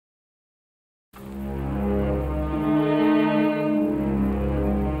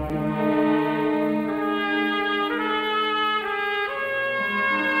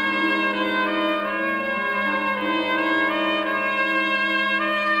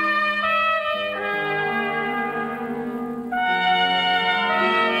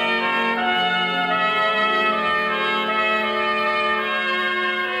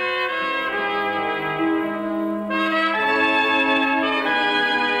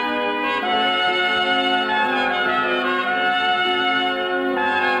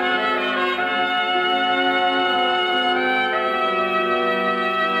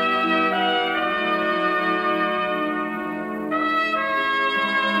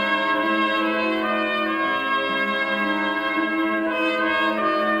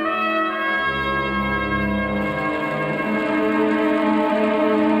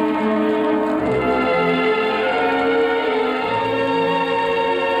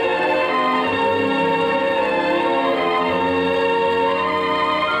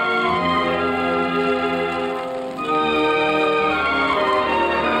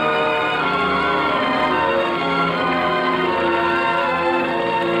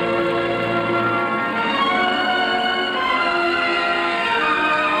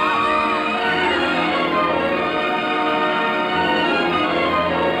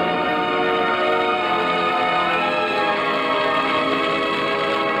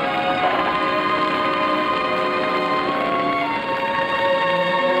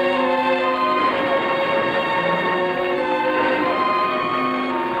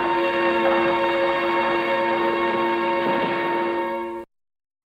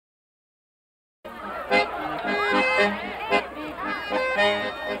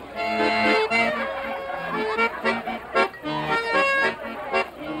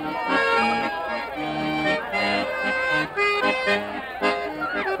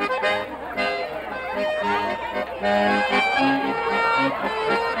Kiss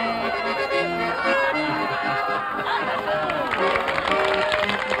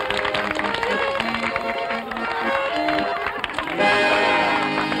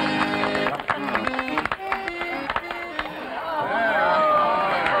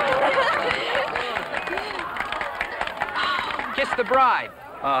the bride.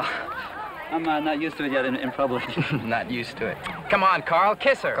 I'm not used to it yet in public. Not used to it. Come on, Carl,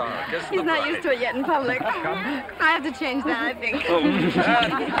 kiss her. Carl, kiss He's not used to it yet in public. I have to change that, I think.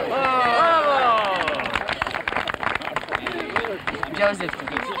 Joseph,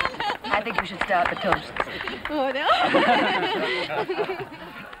 I think you should start the toast. Oh, no.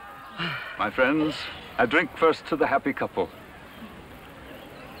 My friends, I drink first to the happy couple.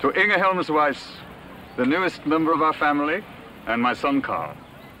 To Inge Helmsweiss, the newest member of our family, and my son Carl.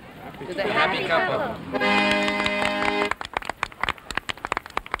 To the happy couple.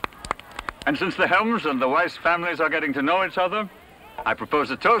 And since the Helms and the Weiss families are getting to know each other, I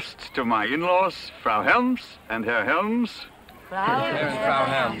propose a toast to my in-laws, Frau Helms and Herr Helms, Frau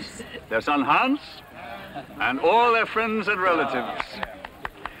Helms. their son Hans, and all their friends and relatives.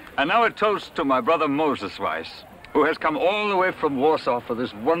 And now a toast to my brother Moses Weiss, who has come all the way from Warsaw for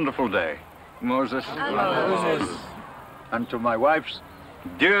this wonderful day. Moses. And to my wife's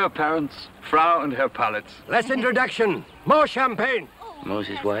dear parents, Frau and Herr Palitz. Less introduction. More champagne.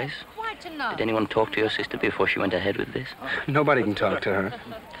 Moses Weiss, did anyone talk to your sister before she went ahead with this? Nobody can talk to her.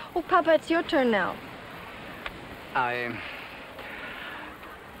 Oh, Papa, it's your turn now. I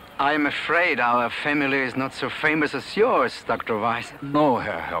am afraid our family is not so famous as yours, Dr. Weiss. No,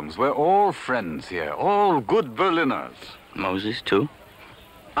 Herr Helms, we're all friends here, all good Berliners. Moses, too?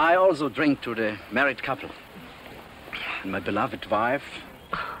 I also drink to the married couple. And my beloved wife,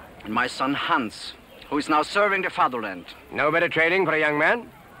 and my son Hans, who is now serving the fatherland. No better training for a young man?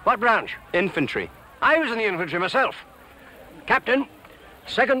 What branch? Infantry. I was in the infantry myself. Captain,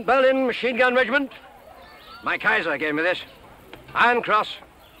 2nd Berlin Machine Gun Regiment. My Kaiser gave me this. Iron Cross,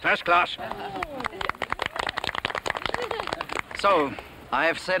 first class. So, I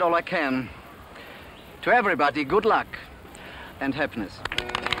have said all I can. To everybody, good luck and happiness.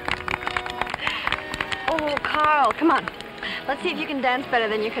 Oh, Carl, come on. Let's see if you can dance better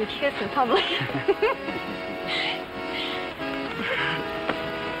than you can kiss in public.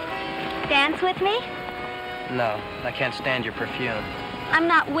 Dance with me? No, I can't stand your perfume. I'm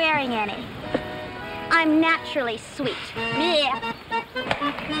not wearing any. I'm naturally sweet. Yeah.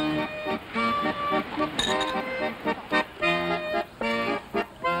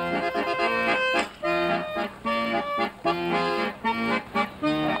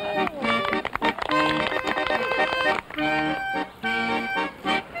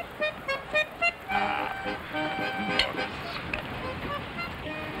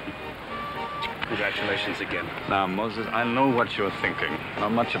 Congratulations again. Now, Moses, I know what you're thinking.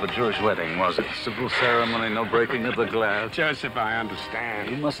 Not much of a Jewish wedding, was it? Simple ceremony, no breaking of the glass. Joseph, I understand.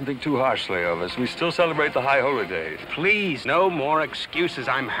 You mustn't think too harshly of us. We still celebrate the high holy days. Please, no more excuses.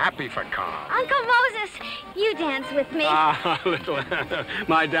 I'm happy for Carl. Uncle Moses, you dance with me. Little.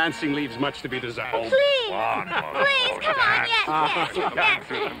 My dancing leaves much to be desired. Please. Please, come on.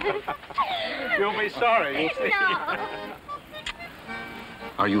 Yes. You'll be sorry. No.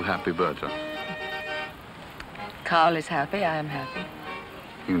 Are you happy, Bertha? Carl is happy, I am happy.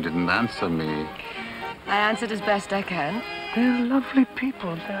 You didn't answer me. I answered as best I can. They're lovely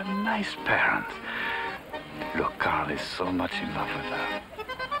people. They're nice parents. Look, Carl is so much in love with her.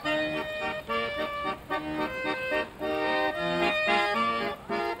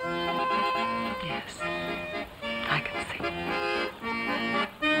 Yes, I can see.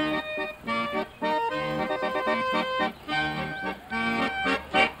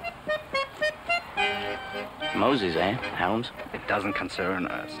 Moses, eh? Helms? It doesn't concern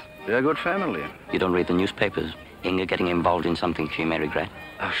us. We're a good family. You don't read the newspapers? Inge getting involved in something she may regret?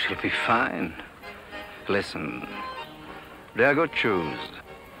 Oh, she'll be fine. Listen, they're good Jews.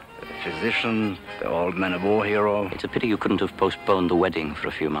 The physician, the old man of war hero. It's a pity you couldn't have postponed the wedding for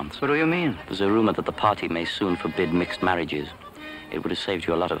a few months. What do you mean? There's a rumor that the party may soon forbid mixed marriages. It would have saved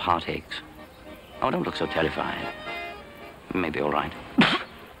you a lot of heartaches. Oh, don't look so terrified. Maybe all right.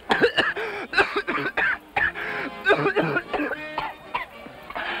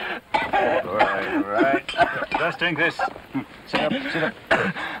 All right. Just drink this. Sit up.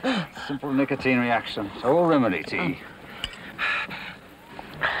 Simple nicotine reaction. Old remedy tea.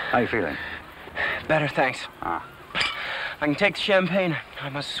 How you feeling? Better, thanks. I can take the champagne. I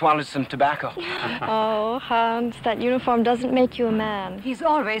must swallow some tobacco. Oh, Hans, that uniform doesn't make you a man. He's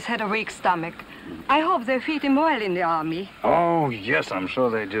always had a weak stomach. I hope they feed him well in the army. Oh, yes, I'm sure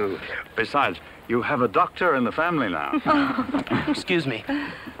they do. Besides, you have a doctor in the family now. Excuse me.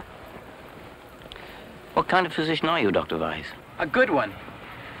 What kind of physician are you, Dr. Weiss? A good one.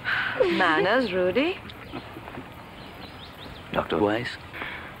 Manners, Rudy. Dr. Weiss?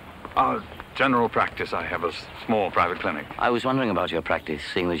 General practice. I have a small private clinic. I was wondering about your practice,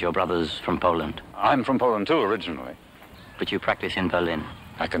 seeing that your brother's from Poland. I'm from Poland, too, originally. But you practice in Berlin.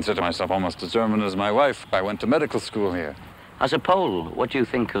 I consider myself almost as German as my wife. I went to medical school here. As a Pole, what do you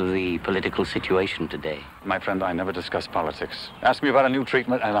think of the political situation today? My friend, I never discuss politics. Ask me about a new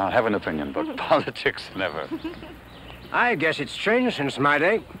treatment and I'll have an opinion, but politics, never. I guess it's changed since my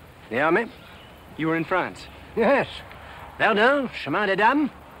day. The army. You were in France? Yes. Verdun, Chemin des Dames,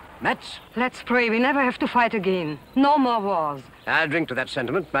 Metz. Let's pray we never have to fight again. No more wars. I'll drink to that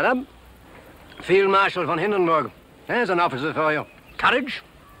sentiment, madam. Field Marshal von Hindenburg. There's an officer for you. Courage,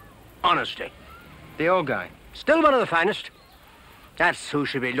 honesty. The old guy. Still one of the finest. That's who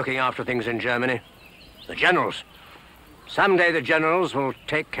should be looking after things in Germany. The generals. Someday the generals will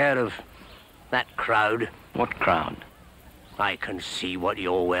take care of that crowd. What crowd? I can see what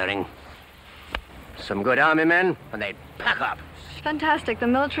you're wearing. Some good army men, and they'd pack up. Fantastic. The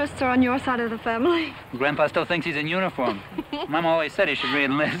militarists are on your side of the family. Grandpa still thinks he's in uniform. Mom always said he should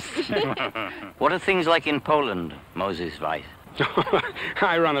re-enlist. What are things like in Poland, Moses Weiss?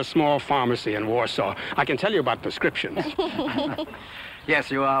 I run a small pharmacy in Warsaw. I can tell you about prescriptions. Yes,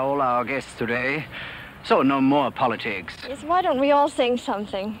 you are all our guests today. So no more politics. Yes, why don't we all sing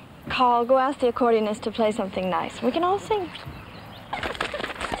something? Carl, go ask the accordionist to play something nice. We can all sing.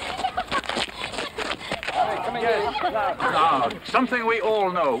 Now, something we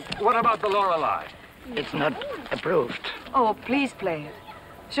all know. What about the Lorelei? It's not approved. Oh, please play it.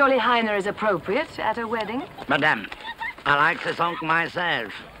 Surely Heiner is appropriate at a wedding? Madame, I like the song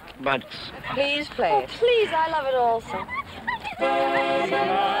myself, but... Please play Oh, it. please, I love it also.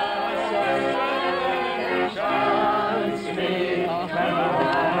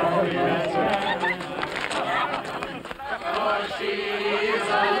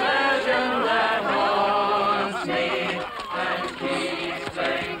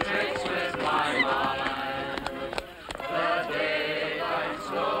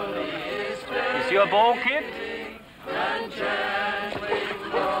 Is your ball kicked?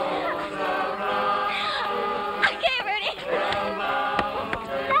 Okay, Rudy.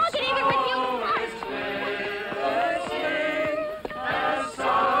 Now get even with you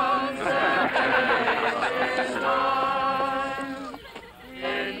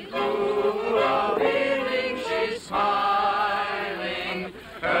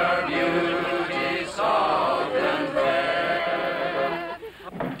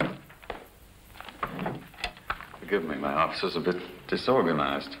Forgive me, my office is a bit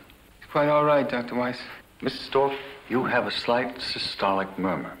disorganized. Quite all right, Dr. Weiss. Mrs. Storff, you have a slight systolic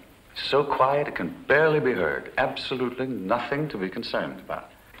murmur. So quiet it can barely be heard. Absolutely nothing to be concerned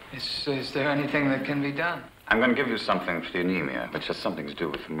about. Is there anything that can be done? I'm going to give you something for the anemia, which has something to do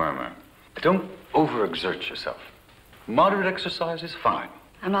with the murmur. Don't overexert yourself. Moderate exercise is fine.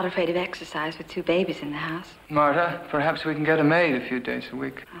 I'm not afraid of exercise with 2 babies in the house. Marta, perhaps we can get a maid a few days a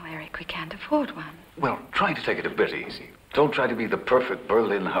week. Oh, Eric, we can't afford one. Well, try to take it a bit easy. Don't try to be the perfect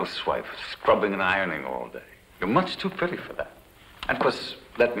Berlin housewife, scrubbing and ironing all day. You're much too pretty for that. And of course,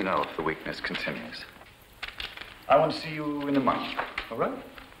 let me know if the weakness continues. I want to see you in a month, all right?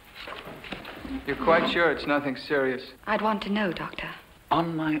 You're quite sure it's nothing serious? I'd want to know, Doctor.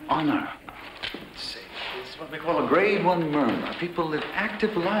 On my honor. See, it's what we call a grade 1 murmur. People live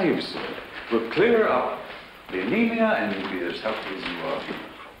active lives. We'll clear up the anemia and you'll be as healthy as you are.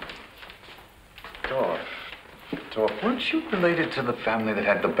 Dorf, weren't you related to the family that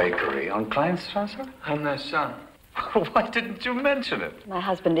had the bakery on Kleinstrasse? I'm their son. Why didn't you mention it? My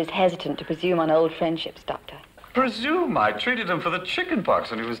husband is hesitant to presume on old friendships, Doctor. Presume? I treated him for the chicken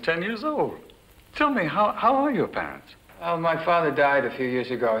pox when he was 10 years old. Tell me, how are your parents? Well, my father died a few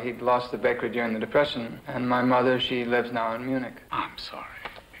years ago. He'd lost the bakery during the Depression. And my mother, she lives now in Munich. I'm sorry.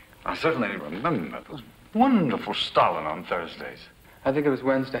 I certainly remember those wonderful Stalin on Thursdays. I think it was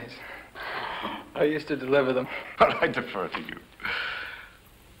Wednesdays. I used to deliver them. But I defer to you.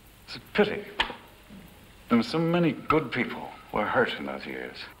 It's a pity. There were so many good people who were hurt in those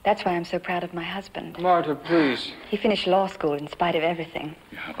years. That's why I'm so proud of my husband. Marta, please. He finished law school in spite of everything.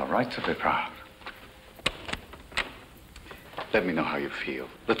 You have a right to be proud. Let me know how you feel.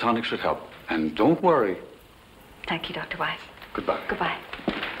 The tonic should help. And don't worry. Thank you, Dr. Weiss. Goodbye. Goodbye.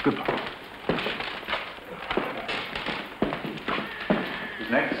 Goodbye. Who's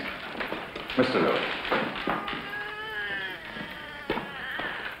next? Mr. Lowe.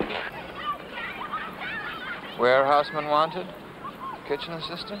 houseman wanted? Kitchen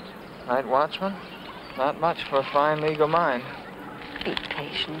assistant? Night watchman? Not much for a fine legal mind. Be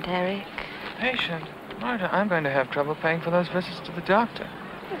patient, Eric. Patient? Marta, I'm going to have trouble paying for those visits to the doctor.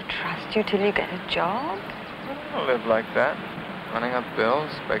 I'll trust you till you get a job. I don't live like that. Running up bills,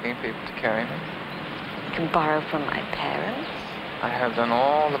 begging people to carry me. You can borrow from my parents. I have done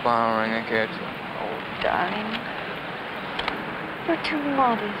all the borrowing I care to. Oh, darling. You're too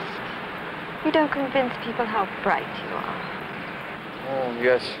modest. You don't convince people how bright you are. Oh,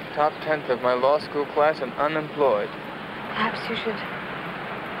 yes. Top 10th of my law school class and unemployed. Perhaps you should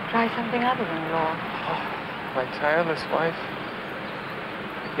try something other than law. Oh, my tireless wife.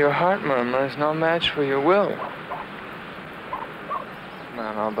 Your heart murmur is no match for your will. Come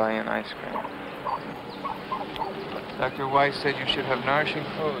on, I'll buy you an ice cream. Dr. Weiss said you should have nourishing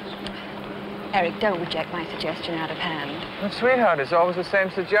foods. Eric, don't reject my suggestion out of hand. But sweetheart, it's always the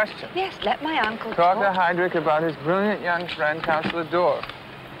same suggestion. Yes, let my uncle talk to Heydrich about his brilliant young friend, Councillor Dorff.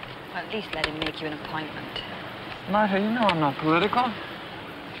 Well, at least let him make you an appointment. Martha, you know I'm not political.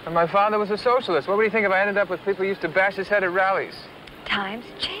 And my father was a socialist. What would you think if I ended up with people who used to bash his head at rallies? Times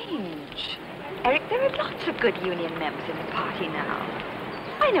change. Eric, there are lots of good union members in the party now.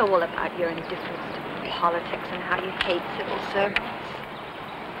 I know all about your indifference to politics and how you hate civil servants.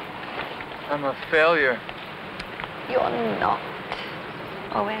 I'm a failure. You're not.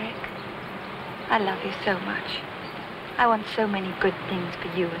 Oh, Eric, I love you so much. I want so many good things for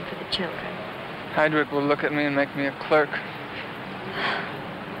you and for the children. Heydrich will look at me and make me a clerk.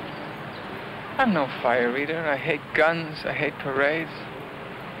 I'm no fire eater. I hate guns. I hate parades.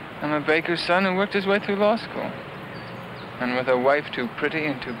 I'm a baker's son who worked his way through law school. And with a wife too pretty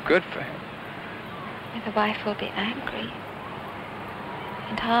and too good for him. The wife will be angry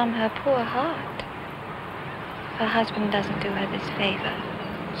and harm her poor heart if her husband doesn't do her this favor.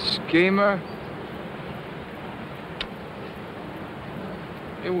 Schemer.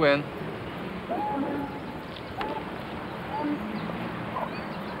 You win.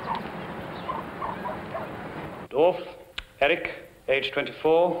 Dorff, Eric, age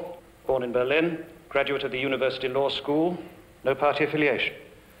 24, born in Berlin, graduate of the University Law School, no party affiliation.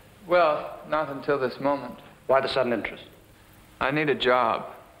 Well, not until this moment. Why the sudden interest? I need a job.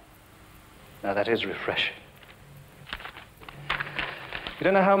 Now, that is refreshing. You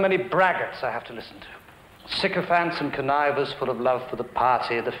don't know how many braggarts I have to listen to. Sycophants and connivers full of love for the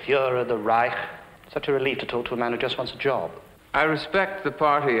party, the Führer, the Reich. Such a relief to talk to a man who just wants a job. I respect the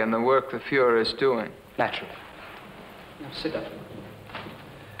party and the work the Führer is doing. Naturally. Now, sit down.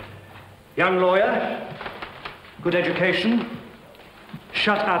 Young lawyer, good education,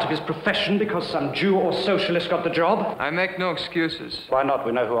 shut out of his profession because some Jew or socialist got the job. I make no excuses. Why not?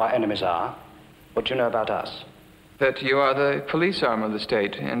 We know who our enemies are. What do you know about us? That you are the police arm of the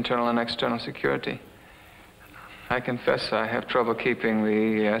state, internal and external security. I confess I have trouble keeping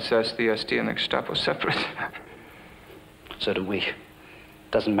the SS, the SD, and the Gestapo separate. So do we.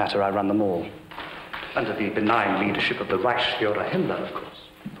 Doesn't matter, I run them all. Under the benign leadership of the Reichsführer Himmler, of course.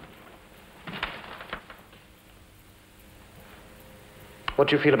 What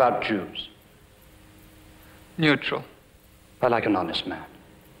do you feel about Jews? Neutral. I like an honest man.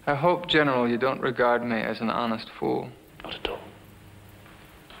 I hope, General, you don't regard me as an honest fool. Not at all.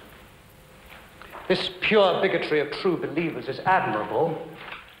 This pure bigotry of true believers is admirable,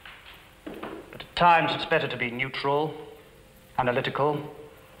 but at times it's better to be neutral, analytical,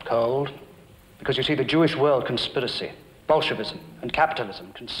 cold, because you see, the Jewish world conspiracy, Bolshevism and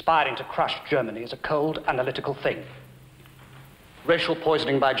capitalism conspiring to crush Germany is a cold, analytical thing. Racial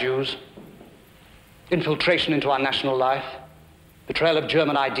poisoning by Jews, infiltration into our national life, betrayal of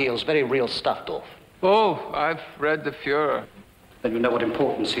German ideals, very real stuff, Dorff. Oh, I've read the Führer. Then you know what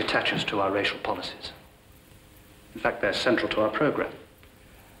importance he attaches to our racial policies. In fact, they're central to our program.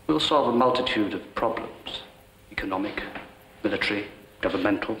 We'll solve a multitude of problems, economic, military,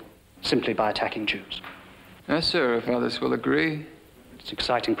 governmental, simply by attacking Jews. Yes, sir, if others will agree. It's an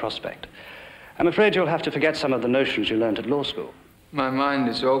exciting prospect. I'm afraid you'll have to forget some of the notions you learned at law school. My mind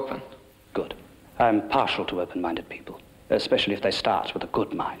is open. Good. I'm partial to open-minded people, especially if they start with a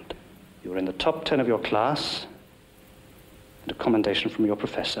good mind. You're in the top 10 of your class, and a commendation from your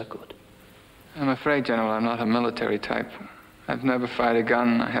professor, good. I'm afraid, General, I'm not a military type. I've never fired a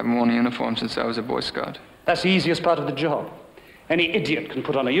gun. I haven't worn a uniform since I was a Boy Scout. That's the easiest part of the job. Any idiot can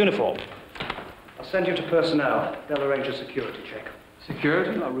put on a uniform. I'll send you to personnel. They'll arrange a security check.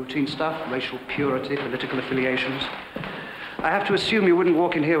 Security? Routine stuff, racial purity, political affiliations. I have to assume you wouldn't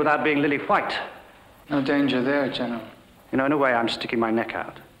walk in here without being lily white. No danger there, General. You know, in a way, I'm sticking my neck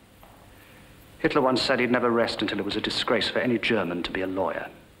out. Hitler once said he'd never rest until it was a disgrace for any German to be a lawyer.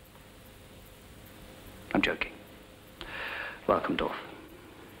 I'm joking. Welcome, Dorf.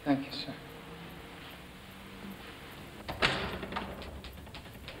 Thank you, sir.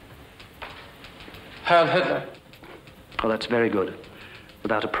 Heil Hitler. Oh, that's very good.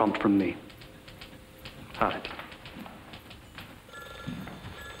 Without a prompt from me. Heil Hitler.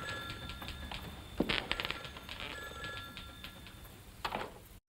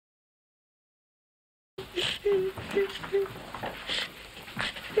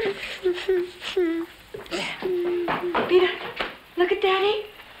 Peter, look at Daddy.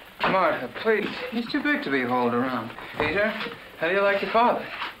 Martha, please. He's too big to be hauled around. Peter, how do you like your father?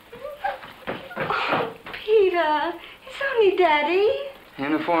 Oh, Peter, it's only Daddy.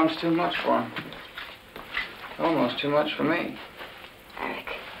 Uniform's too much for him. Almost too much for me.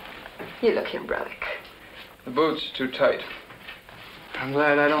 Eric, you look heroic. The boot's too tight. I'm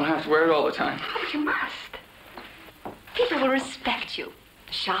glad I don't have to wear it all the time. But you must. People will respect you.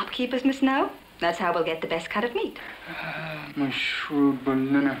 The shopkeepers must know. That's how we'll get the best cut of meat. My shrewd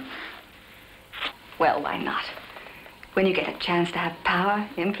Berliner. Well, why not? When you get a chance to have power,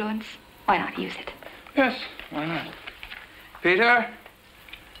 influence, why not use it? Yes, why not? Peter?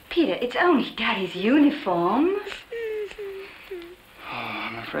 Peter, it's only Daddy's uniform. Oh,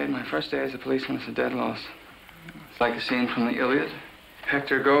 I'm afraid my first day as a policeman is a dead loss. It's like a scene from the Iliad.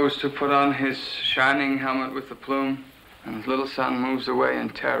 Hector goes to put on his shining helmet with the plume, and his little son moves away in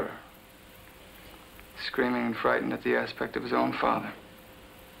terror, screaming and frightened at the aspect of his own father.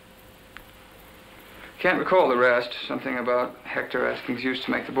 Can't recall the rest. Something about Hector asking Zeus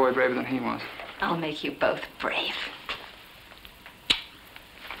to make the boy braver than he was. I'll make you both brave.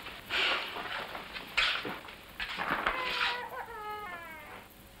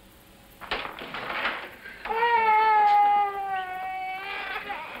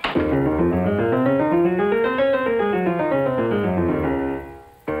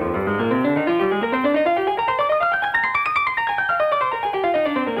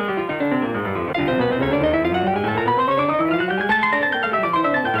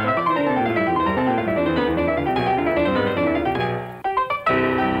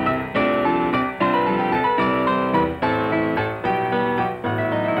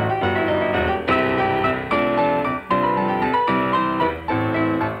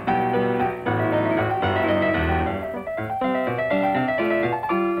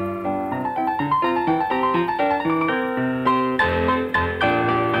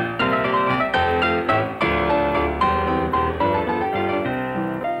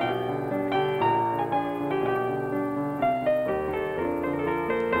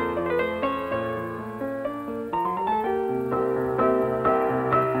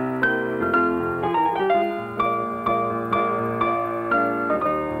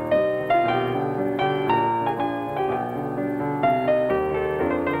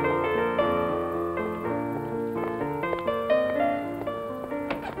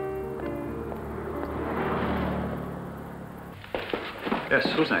 Yes,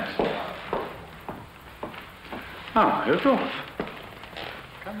 who's next? Ah, here's Dorf.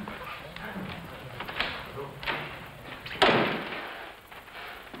 Come.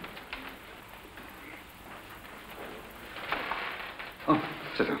 Oh,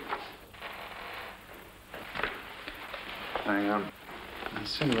 sit down. I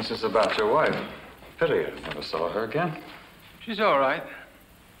assume this is about your wife. Pity I never saw her again. She's all right.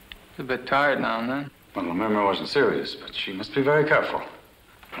 She's a bit tired now and then. Well, the murmur wasn't serious, but she must be very careful.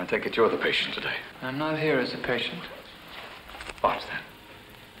 I take it you're the patient today. I'm not here as a patient. What then?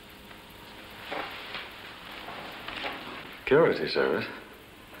 Security service.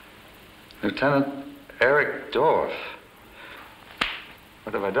 Lieutenant Eric Dorf.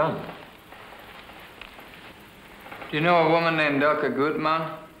 What have I done? Do you know a woman named Elka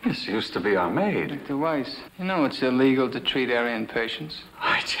Gutmann? Yes, she used to be our maid. Dr. Weiss, you know it's illegal to treat Aryan patients.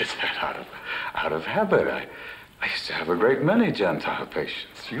 I did that out of habit. I used to have a great many Gentile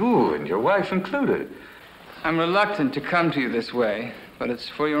patients, you and your wife included. I'm reluctant to come to you this way, but it's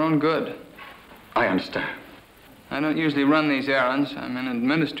for your own good. I understand. I don't usually run these errands. I'm in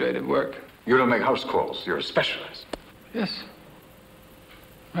administrative work. You don't make house calls. You're a specialist. Yes.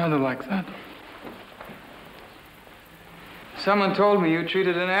 Rather like that. Someone told me you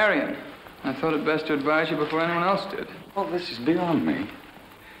treated an Aryan. I thought it best to advise you before anyone else did. Oh, this is beyond me.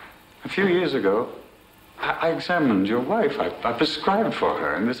 A few years ago, I examined your wife. I prescribed for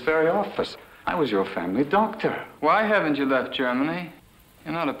her in this very office. I was your family doctor. Why haven't you left Germany?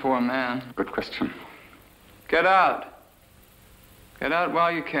 You're not a poor man. Good question. Get out. Get out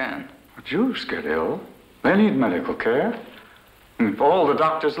while you can. Jews get ill. They need medical care. And if all the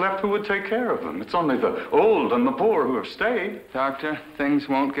doctors left, who would take care of them? It's only the old and the poor who have stayed. Doctor, things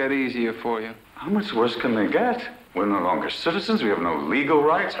won't get easier for you. How much worse can they get? We're no longer citizens. We have no legal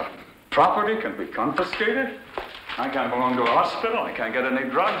rights. Our property can be confiscated. I can't belong to a hospital. I can't get any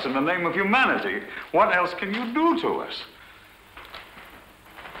drugs in the name of humanity. What else can you do to us?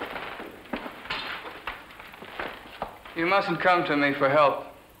 You mustn't come to me for help.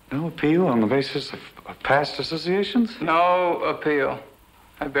 No appeal on the basis of past associations? No appeal.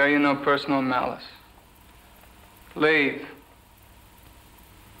 I bear you no personal malice. Leave.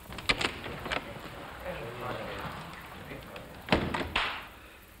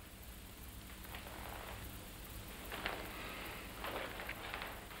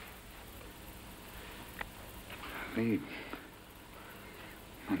 Leave.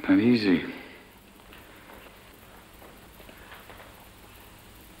 Not that easy.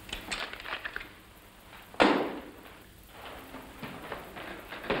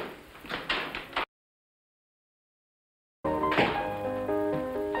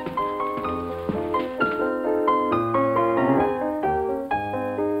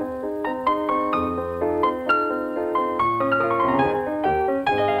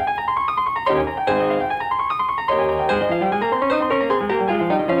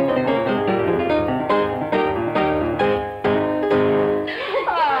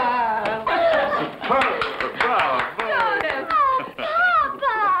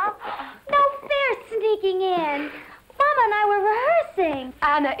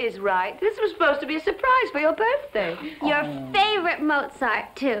 Is right. This was supposed to be a surprise for your birthday. Your favorite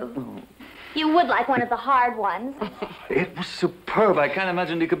Mozart, too. You would like one of the hard ones. It was superb. I can't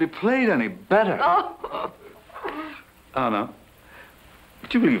imagine it could be played any better. Oh. Anna,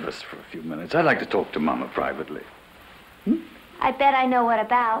 would you leave us for a few minutes? I'd like to talk to Mama privately. I bet I know what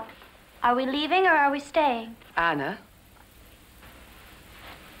about. Are we leaving or are we staying? Anna?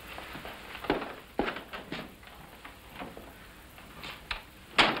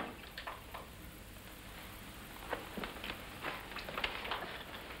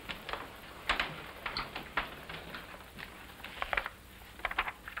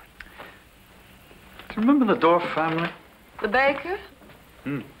 Remember the Dorff family? The baker?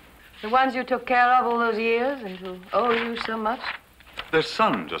 The ones you took care of all those years and who owe you so much? Their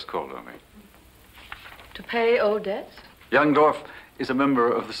son just called on me. To pay old debts? Young Dorff is a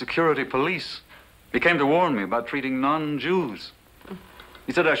member of the security police. He came to warn me about treating non-Jews.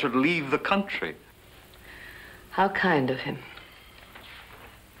 He said I should leave the country. How kind of him.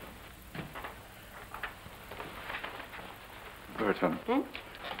 Bertha.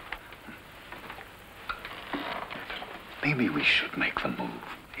 Maybe we should make the move.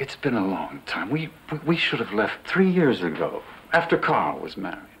 It's been a long time. We should have left 3 years ago, after Carl was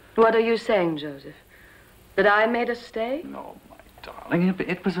married. What are you saying, Joseph? That I made us stay? No, my darling.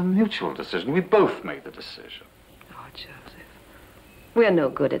 It was a mutual decision. We both made the decision. Oh, Joseph. We're no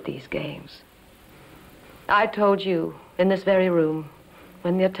good at these games. I told you, in this very room,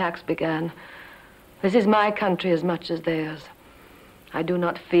 when the attacks began, this is my country as much as theirs. I do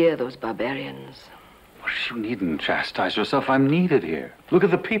not fear those barbarians. You needn't chastise yourself. I'm needed here. Look at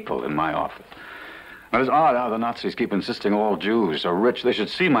the people in my office. Now, it's odd how the Nazis keep insisting all Jews are rich. They should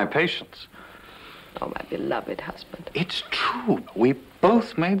see my patients. Oh, my beloved husband. It's true. We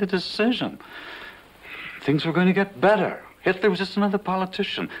both made the decision. Things were going to get better. Hitler was just another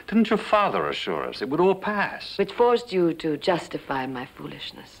politician. Didn't your father assure us it would all pass? Which forced you to justify my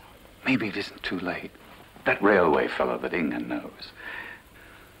foolishness. Maybe it isn't too late. That railway fellow that Inge knows.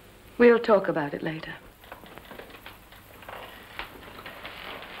 We'll talk about it later.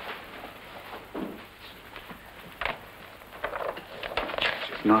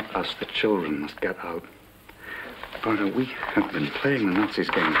 Not us, the children must get out. Berta, we have been playing the Nazis'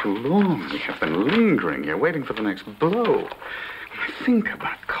 game too long. We have been lingering here, waiting for the next blow. When I think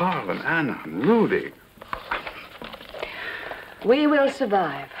about Carl and Anna and Rudy. We will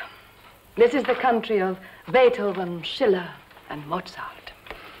survive. This is the country of Beethoven, Schiller, and Mozart.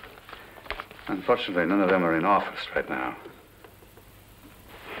 Unfortunately, none of them are in office right now.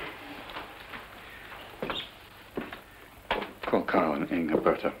 Call Carl and Inge,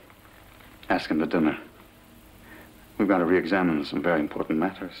 Berta. Ask them to dinner. We've got to re-examine some very important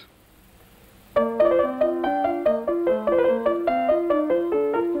matters.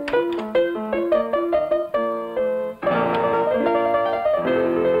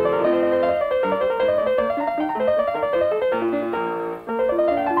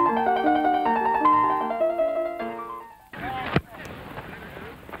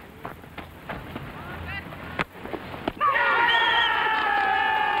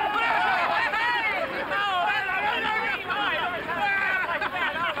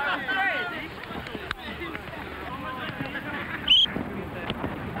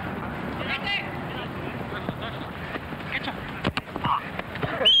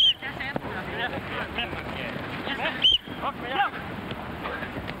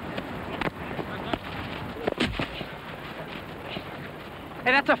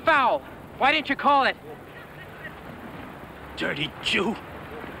 Why didn't you call it? Dirty Jew.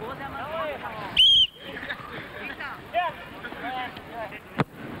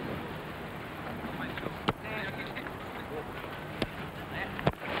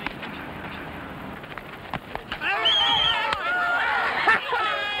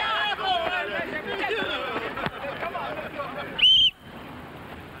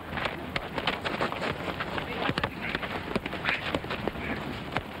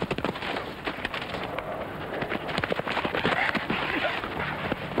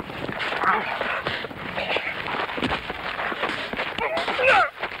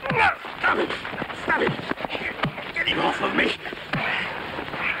 Stop it! Get him off of me!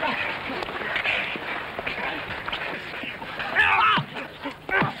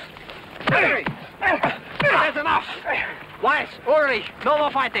 Hey! That's enough! Weiss, orderly, no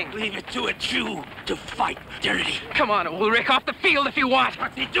more fighting. Leave it to a Jew to fight dirty. Come on, we'll rake off the field if you want.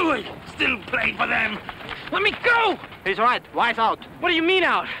 What's he doing? Still playing for them. Let me go! He's right. Weiss out. What do you mean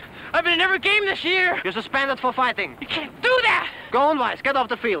out? I've been in every game this year. You're suspended for fighting. You can't do that! Go on, Weiss. Get off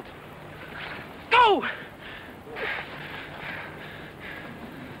the field. Go!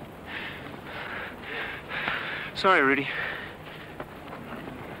 Sorry, Rudy.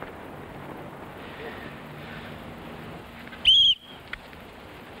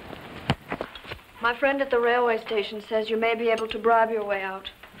 My friend at the railway station says you may be able to bribe your way out,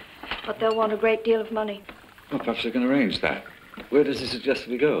 but they'll want a great deal of money. Well, perhaps I can arrange that. Where does he suggest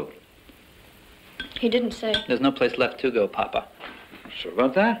we go? He didn't say. There's no place left to go, Papa. Sure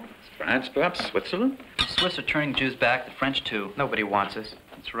about that? France, perhaps? Switzerland? The Swiss are turning Jews back, the French too. Nobody wants us.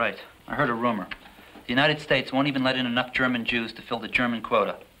 That's right. I heard a rumor. The United States won't even let in enough German Jews to fill the German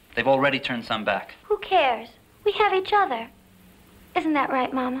quota. They've already turned some back. Who cares? We have each other. Isn't that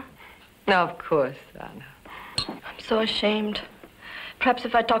right, Mama? Of course, Anna. I'm so ashamed. Perhaps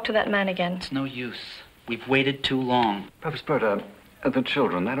if I talk to that man again. It's no use. We've waited too long. Perhaps, Berta, the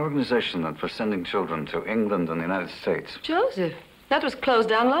children, that organization that for sending children to England and the United States. Joseph, that was closed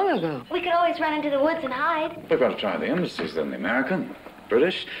down long ago. We could always run into the woods and hide. We've got to try the embassies then, the American,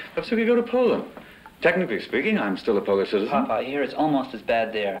 British. Perhaps we could go to Poland. Technically speaking, I'm still a Polish citizen. Papa, I hear it's almost as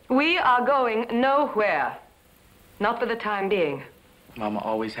bad there. We are going nowhere. Not for the time being. Mama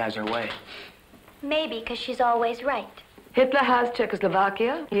always has her way. Maybe because she's always right. Hitler has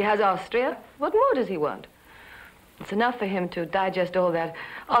Czechoslovakia. He has Austria. What more does he want? It's enough for him to digest all that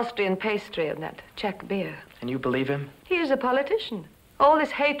Austrian pastry and that Czech beer. And you believe him? He is a politician. All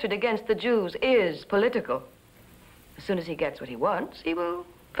this hatred against the Jews is political. As soon as he gets what he wants, he will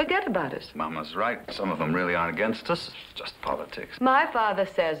forget about us. Mama's right. Some of them really are against us. It's just politics. My father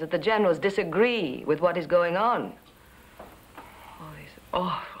says that the generals disagree with what is going on. All these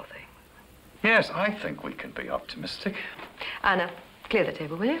awful things. Yes, I think we can be optimistic. Anna, clear the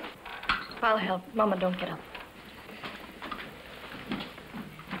table, will you? I'll help. Mama, don't get up.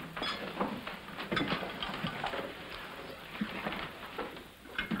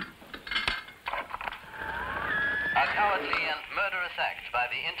 A cowardly and murderous act by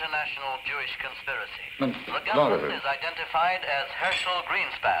the international Jewish conspiracy. The Lord gunman is identified as Herschel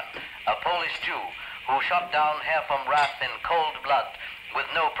Greenspan, a Polish Jew who shot down Herr von Rath in cold blood with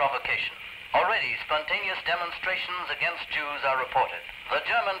no provocation. Already, spontaneous demonstrations against Jews are reported. The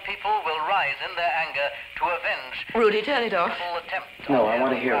German people will rise in their anger to avenge Rudy, turn it off. the attempt No, on I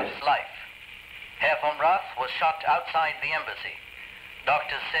want to Herr hear von it. Rath's life. Herr von Rath was shot outside the embassy.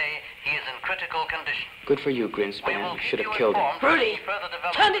 Doctors say he is in critical condition. Good for you, We will Greenspan. You keep should have you killed him. informed of Rudy, any further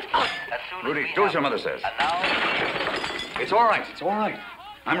developments turn it off. as soon as Rudy, we do as have your mother them. says. And now, It's all right. It's all right.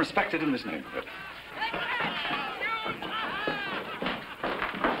 I'm respected in this neighborhood.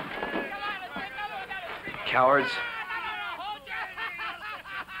 Cowards.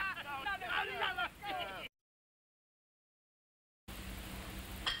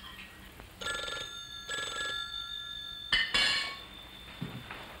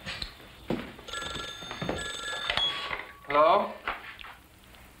 Hello?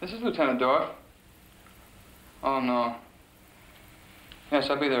 This is Lieutenant Dorff. Oh, no. Yes,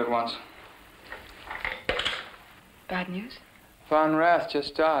 I'll be there at once. Bad news? Von Rath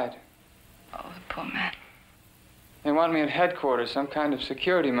just died. Oh, the poor man. They want me at headquarters. Some kind of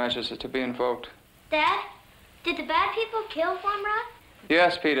security measures are to be invoked. Dad, did the bad people kill von Rath?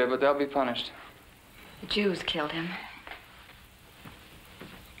 Yes, Peter, but they'll be punished. The Jews killed him.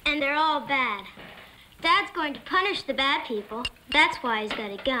 And they're all bad. Dad's going to punish the bad people. That's why he's got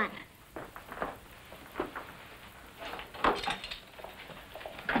a gun.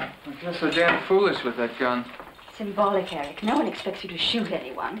 I feel so damn foolish with that gun. Symbolic, Eric. No one expects you to shoot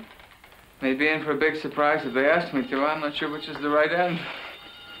anyone. They'd be in for a big surprise if they asked me to. I'm not sure which is the right end.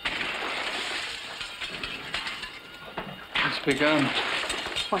 begun.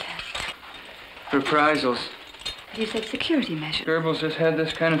 What has? Reprisals. You said security measures. Goebbels has had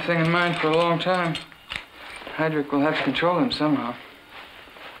this kind of thing in mind for a long time. Heydrich will have to control him somehow.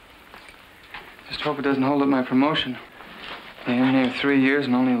 Just hope it doesn't hold up my promotion. Being here 3 years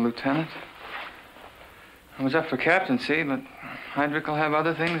and only a lieutenant. I was up for captaincy, but Heydrich will have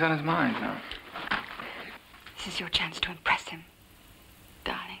other things on his mind now. This is your chance to impress him.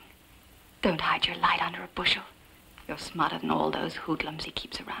 Darling, don't hide your light under a bushel. You're smarter than all those hoodlums he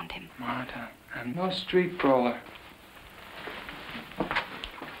keeps around him. Marta, I'm no street brawler.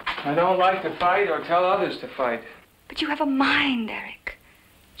 I don't like to fight or tell others to fight. But you have a mind, Eric.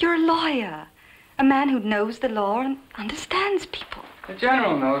 You're a lawyer. A man who knows the law and understands people. The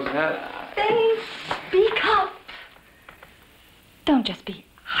general knows that. Then speak up. Don't just be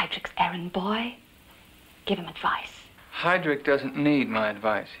Heydrich's errand boy. Give him advice. Heydrich doesn't need my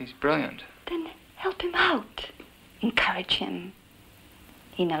advice. He's brilliant. Then help him out. Encourage him.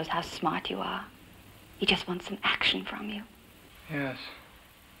 He knows how smart you are. He just wants some action from you. Yes.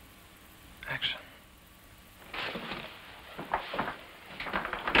 Action.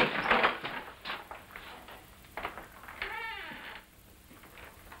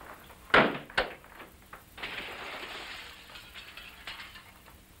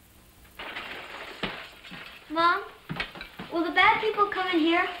 Mom, will the bad people come in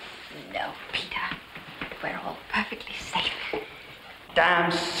here? No, Peter. We're all perfectly safe.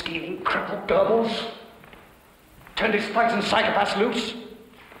 Damn scheming, crippled Goebbels. Turned these thugs and psychopaths loose.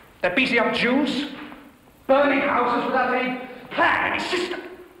 They're beating up Jews. Burning houses without any plan, any system.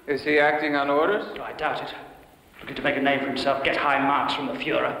 Is he acting on orders? Oh, I doubt it. Looking to make a name for himself, get high marks from the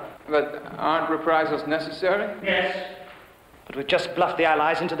Fuhrer. But aren't reprisals necessary? Yes. But we've just bluffed the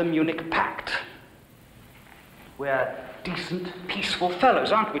Allies into the Munich Pact. We're decent, peaceful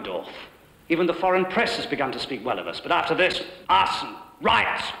fellows, aren't we, Dorf? Even the foreign press has begun to speak well of us. But after this, arson,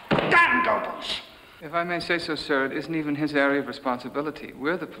 riots, damn Goebbels! If I may say so, sir, it isn't even his area of responsibility.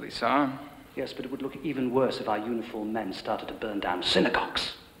 We're the police arm. Yes, but it would look even worse if our uniformed men started to burn down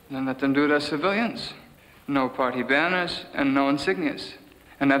synagogues. Then let them do it as civilians. No party banners and no insignias.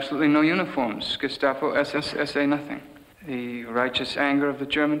 And absolutely no uniforms. Gestapo, SS, SA, nothing. The righteous anger of the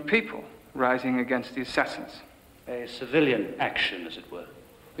German people rising against the assassins. A civilian action, as it were.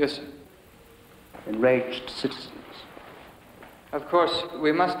 Yes, sir. Enraged citizens. Of course,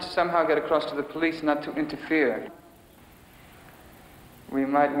 we must somehow get across to the police not to interfere. We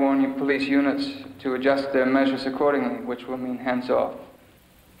might warn your police units to adjust their measures accordingly, which will mean hands off.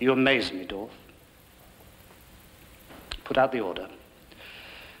 You amaze me, Dorf. Put out the order.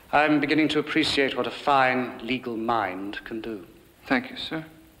 I'm beginning to appreciate what a fine legal mind can do. Thank you, sir.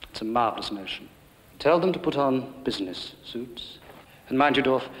 It's a marvelous notion. Tell them to put on business suits. And mind you,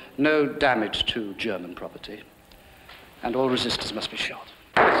 Dorf, no damage to German property. And all resistors must be shot.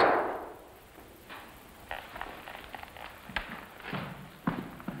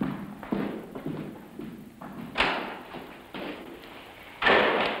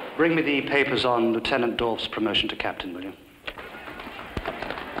 Bring me the papers on Lieutenant Dorf's promotion to captain, will you?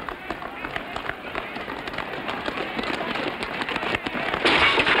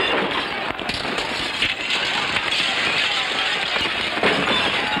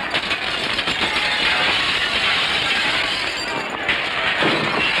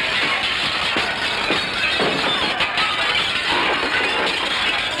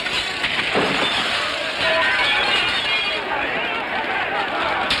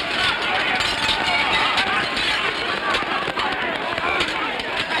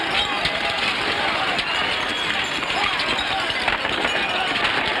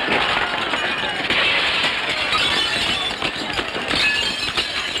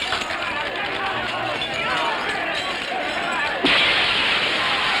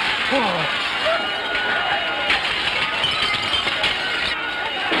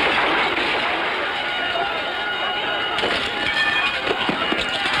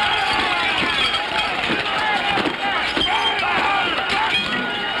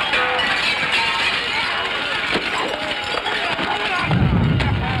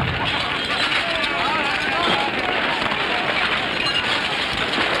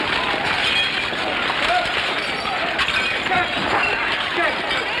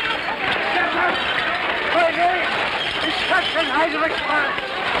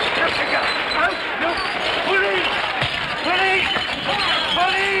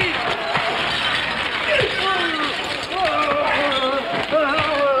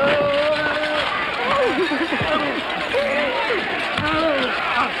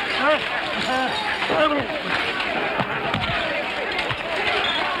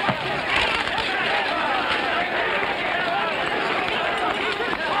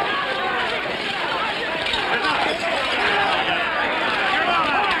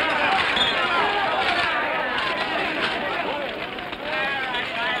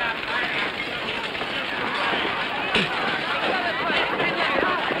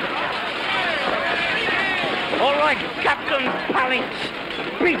 like Captain Palance.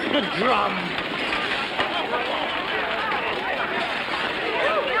 Beat the drum.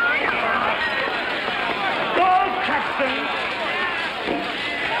 Go, Captain.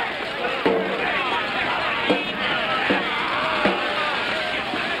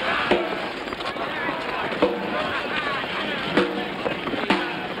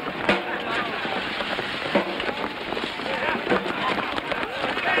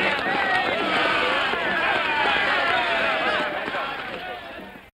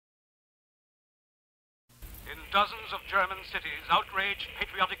 Dozens of German cities, outraged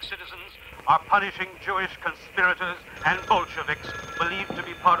patriotic citizens are punishing Jewish conspirators and Bolsheviks believed to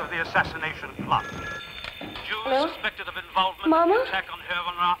be part of the assassination plot. Jews suspected of involvement in the attack on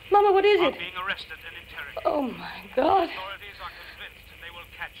Hermann Mama, what is are it? being arrested and interrogated. Oh, my God. Authorities are convinced they will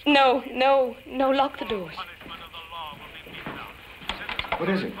catch No, lock the doors. What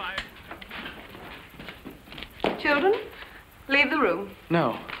is it? Children, leave the room.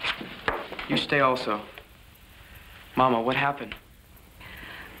 No. You stay also. Mama, what happened?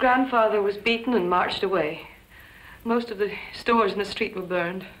 Grandfather was beaten and marched away. Most of the stores in the street were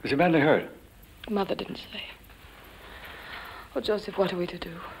burned. Was he badly hurt? Mother didn't say. Oh, Joseph, what are we to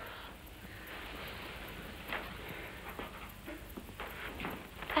do?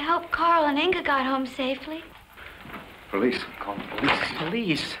 I hope Carl and Inga got home safely. Police. Call the police.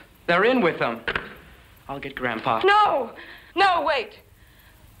 Police? They're in with them. I'll get Grandpa. No, wait.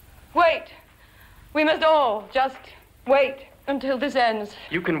 Wait. We must all just wait until this ends.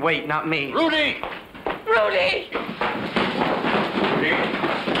 You can wait, not me. Rudy! Rudy!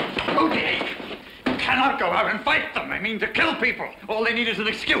 Rudy! You cannot go out and fight them. I mean, to kill people. All they need is an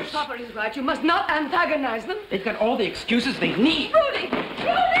excuse. Papa is right. You must not antagonize them. They've got all the excuses they need. Rudy! Wait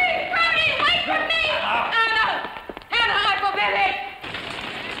for me! Anna, I forbid it!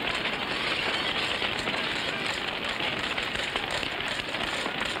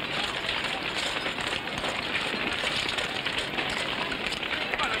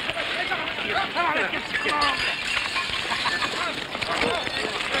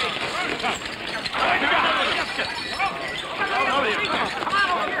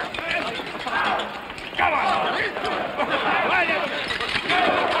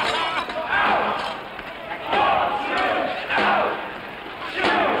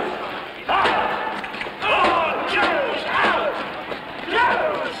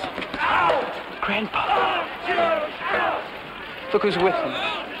 Grandpa. Look who's with them.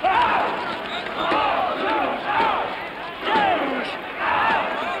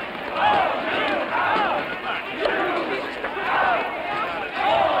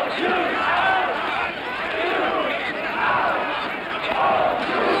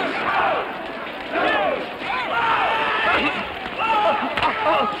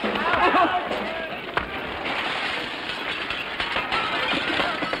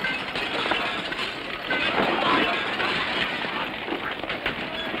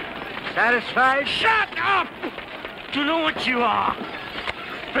 Satisfied? Shut up! You know what you are.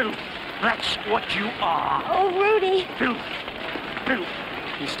 Filth. That's what you are. Oh, Rudy. Filth. Filth.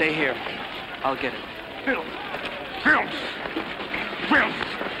 You stay here. I'll get it. Filth. Filth. Filth.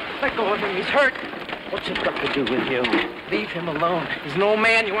 Let go of him. He's hurt. What's it got to do with you? Leave him alone. He's an old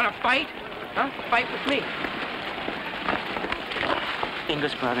man. You want to fight? Huh? Fight with me.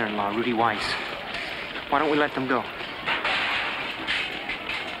 Inga's brother-in-law, Rudy Weiss. Why don't we let them go?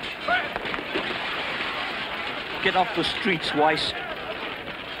 Get off the streets, Weiss.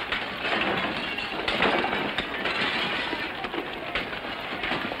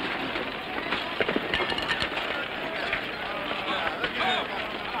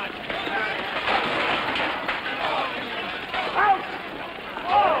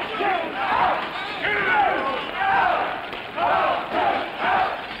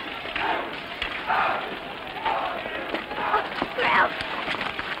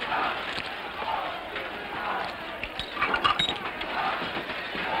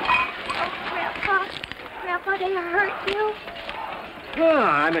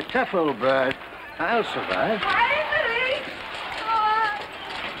 I'm a tough old bird. I'll survive. Finally!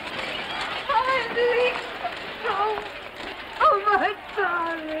 Oh, my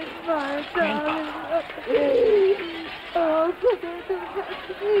darling, my darling.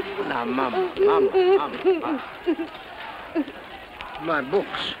 Now, Mama. My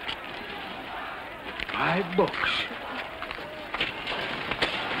books. My books.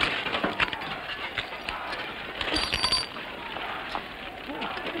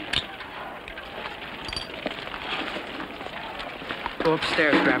 Go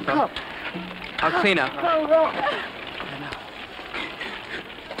upstairs, Grandpa. I'll clean up.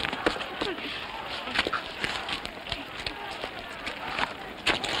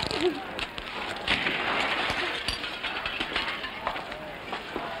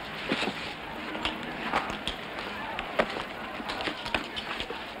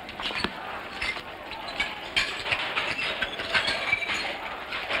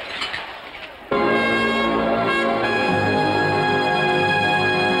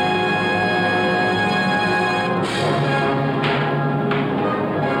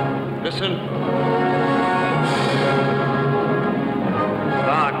 Listen.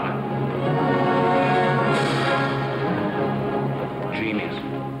 Wagner. Genius.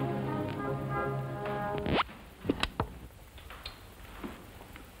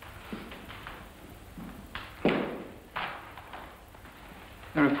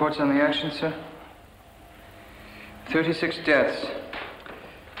 The reports on the action, sir? 36 deaths.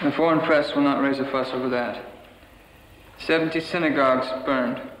 The foreign press will not raise a fuss over that. 70 synagogues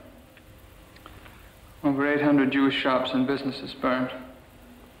burned. Over 800 Jewish shops and businesses burned.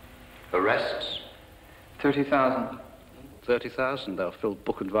 Arrests? 30,000. 30,000. They'll fill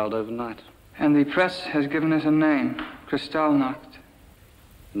Buchenwald overnight. And the press has given it a name, Kristallnacht.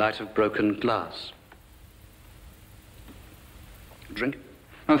 Night of broken glass. Drink?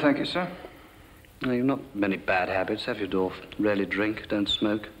 No, thank you, sir. No, you've not many bad habits, have you, Dorf? Rarely drink, don't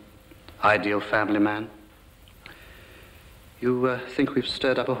smoke. Ideal family man. You think we've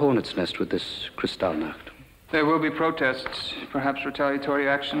stirred up a hornet's nest with this Kristallnacht? There will be protests, perhaps retaliatory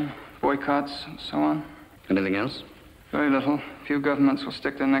action, boycotts, and so on. Anything else? Very little. Few governments will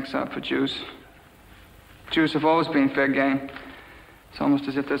stick their necks out for Jews. Jews have always been fair game. It's almost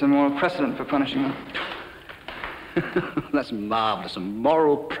as if there's a moral precedent for punishing them. That's marvelous, a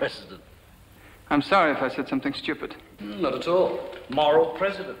moral precedent. I'm sorry if I said something stupid. Not at all. Moral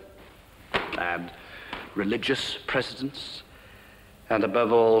precedent. And religious precedents. And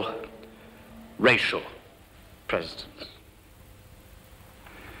above all, racial precedents.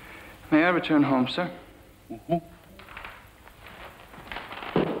 May I return home, sir? Mm-hmm.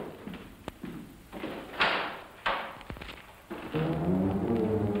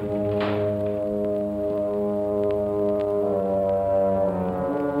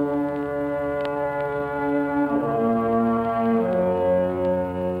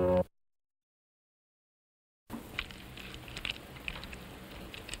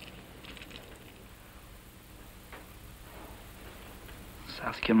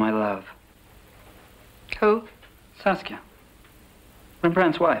 Saskia, my love. Who? Saskia.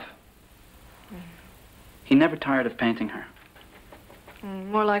 Rembrandt's wife. He never tired of painting her.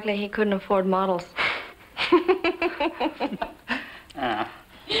 More likely he couldn't afford models.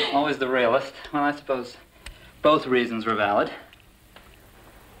 Always the realist. Well, I suppose both reasons were valid.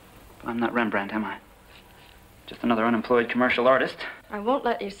 But I'm not Rembrandt, am I? Just another unemployed commercial artist. I won't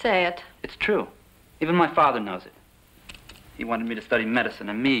let you say it. It's true. Even my father knows it. He wanted me to study medicine,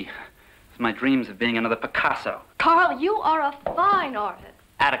 and me, with my dreams of being another Picasso. Carl, you are a fine artist.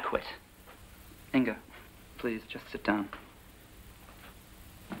 Adequate. Inga, please, just sit down.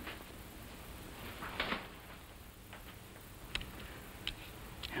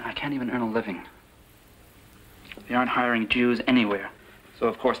 I can't even earn a living. They aren't hiring Jews anywhere. So,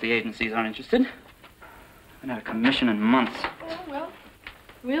 of course, the agencies aren't interested. I haven't had a commission in months. Well,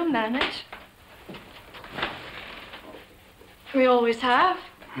 we'll manage. We always have.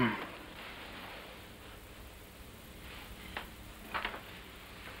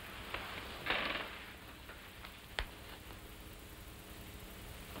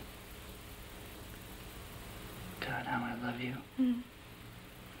 God, how I love you.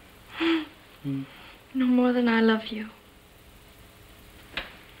 No more than I love you.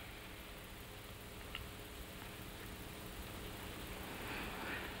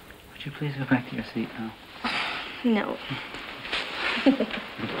 Would you please go back to your seat now? No.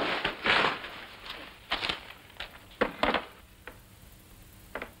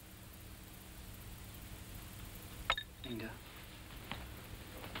 Inga.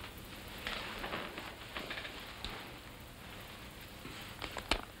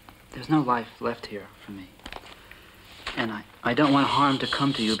 There's no life left here for me. And I don't want harm to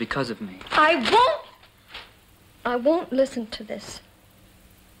come to you because of me. I won't listen to this.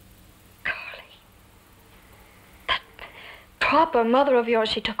 Proper mother of yours,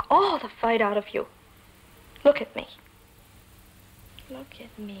 she took all the fight out of you. Look at me. Look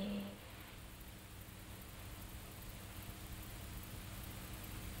at me.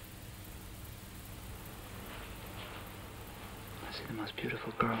 I see the most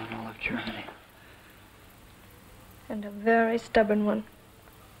beautiful girl in all of Germany. And a very stubborn one.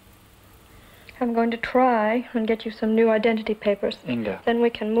 I'm going to try and get you some new identity papers. Inga. Then we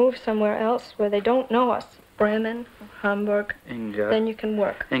can move somewhere else where they don't know us. Bremen, Hamburg. Inga. Then you can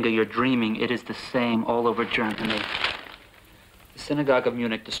work. Inga, you're dreaming. It is the same all over Germany. The synagogue of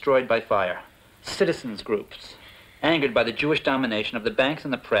Munich destroyed by fire. Citizens groups, angered by the Jewish domination of the banks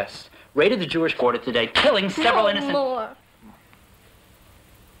and the press, raided the Jewish quarter today, killing several innocent... more.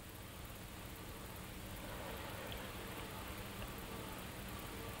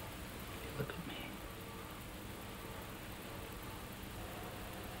 Look at me.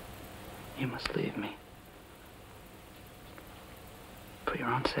 You must leave me. For your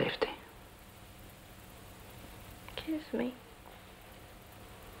own safety. Kiss me.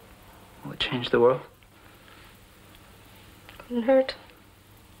 Will it change the world? Couldn't hurt.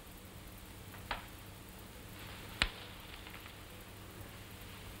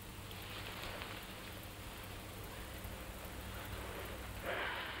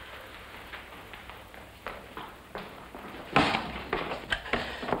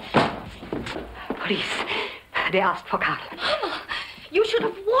 Police. They asked for Carl. Mama, you should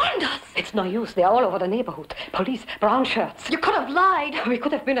have warned us. It's no use. They're all over the neighborhood. Police, brown shirts. You could have lied. We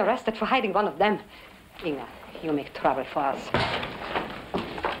could have been arrested for hiding one of them. Inga, you make trouble for us.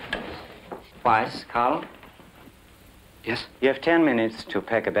 Weiss, Carl? Yes? You have 10 minutes to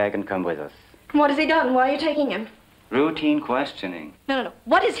pack a bag and come with us. What has he done? Why are you taking him? Routine questioning. No.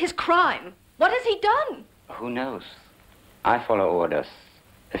 What is his crime? What has he done? Who knows? I follow orders.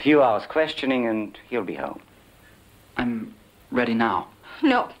 A few hours questioning and he'll be home. I'm ready now.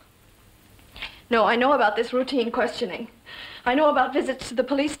 No. No, I know about this routine questioning. I know about visits to the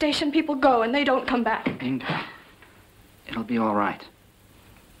police station. People go and they don't come back. Inga, it'll be all right.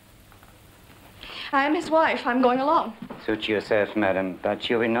 I am his wife. I'm going along. Suit yourself, madam, but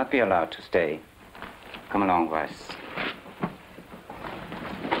you will not be allowed to stay. Come along, Weiss.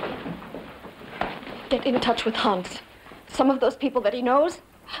 Get in touch with Hans. Some of those people that he knows.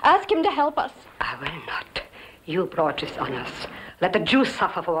 Ask him to help us. I will not. You brought this on us. Let the Jews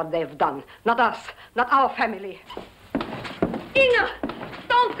suffer for what they've done. Not us. Not our family. Inga!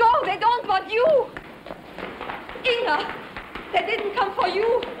 Don't go! They don't want you! Inga! They didn't come for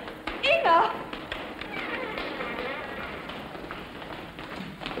you! Inga!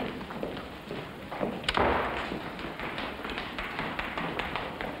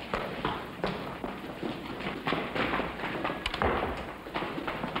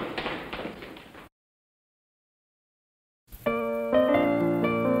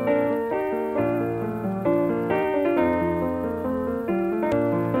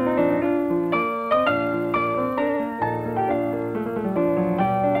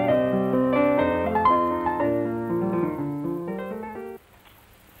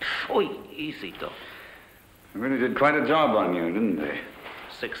 They really did quite a job on you, didn't they?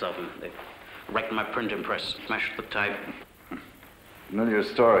 6 of them. They wrecked my printing press, smashed the type. Familiar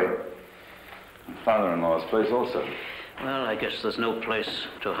story. My father-in-law's place also. Well, I guess there's no place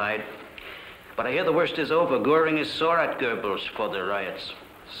to hide. But I hear the worst is over. Goring is sore at Goebbels for the riots.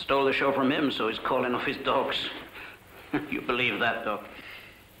 Stole the show from him, so he's calling off his dogs. You believe that, though?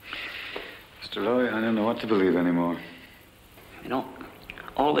 Mr. Lowy, I don't know what to believe anymore. You know,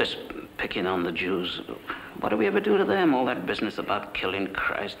 all this picking on the Jews, what do we ever do to them? All that business about killing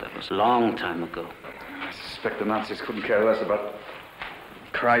Christ, that was a long time ago. I suspect the Nazis couldn't care less about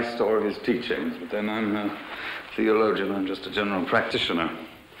Christ or his teachings, but then I'm a theologian, I'm just a general practitioner.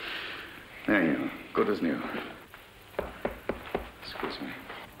 There you go, good as new. Excuse me.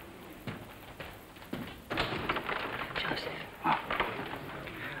 Joseph. Oh.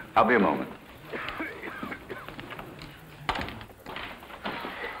 I'll be a moment.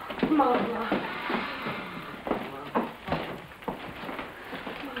 Mama.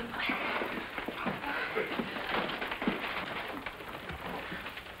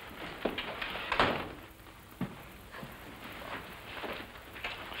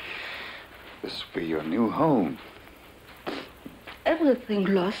 This will be your new home. Everything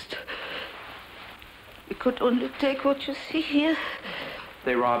lost. We could only take what you see here.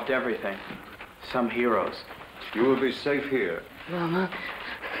 They robbed everything. Some heroes. You will be safe here. Mama,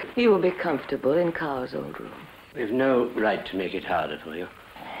 you will be comfortable in Carl's old room. We've no right to make it harder for you.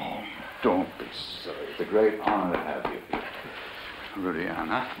 Oh, don't be silly. It's a great honor to have you here.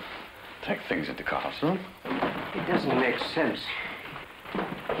 Rudiana, take things into Carl's room. It doesn't make sense.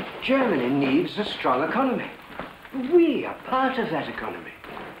 Germany needs a strong economy. We are part of that economy.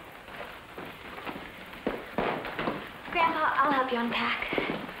 Grandpa, I'll help you unpack.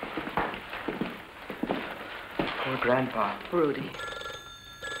 Poor Grandpa. Rudy.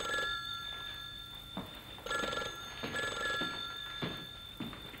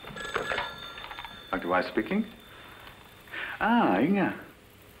 Dr. Weiss speaking? Ah, Inga.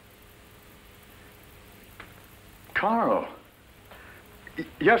 Carl.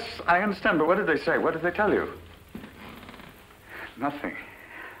 Yes, I understand, but what did they say? What did they tell you? Nothing.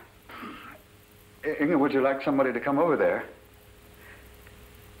 Inga, would you like somebody to come over there?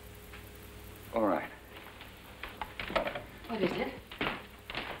 All right. What is it?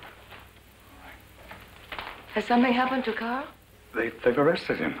 Has something happened to Carl? They've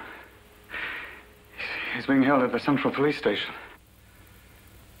arrested him. He's being held at the Central Police Station.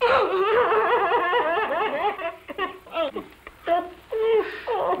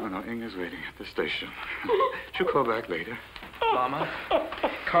 the station. She'll call back later. Mama,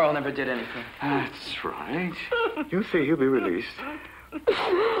 Carl never did anything. That's right. You'll see he'll be released.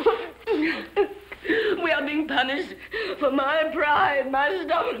 We are being punished for my pride, my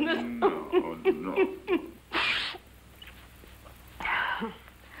stubbornness. No.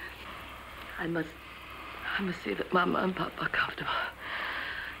 I must see that Mama and Papa are comfortable.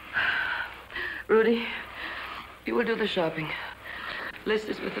 Rudy, you will do the shopping. List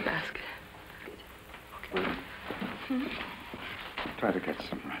is with the basket. Try to get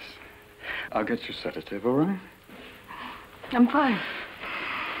some rest. I'll get you sedative, all right? I'm fine.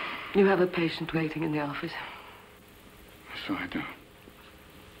 You have a patient waiting in the office. So I do.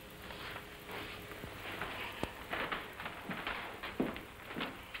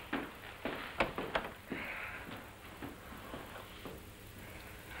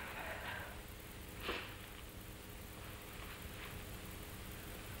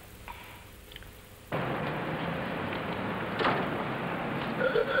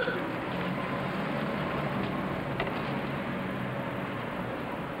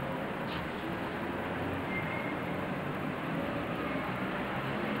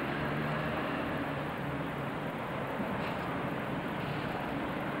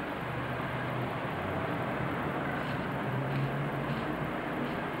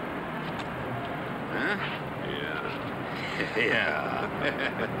 Yeah.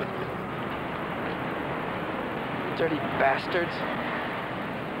 Dirty bastards.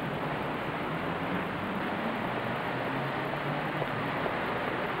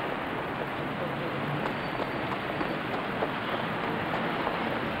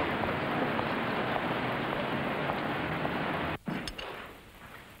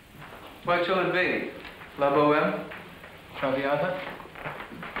 What shall it be? La Boheme? Traviata?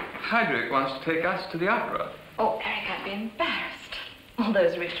 Heinrich wants to take us to the opera. Oh, Eric, I'd be embarrassed. All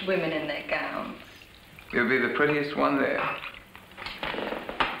those rich women in their gowns. You'll be the prettiest one there.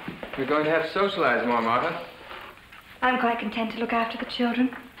 We're going to have to socialize more, Martha. I'm quite content to look after the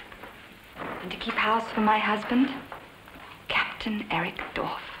children. And to keep house for my husband, Captain Eric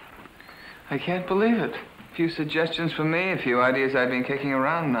Dorff. I can't believe it. A few suggestions from me, a few ideas I've been kicking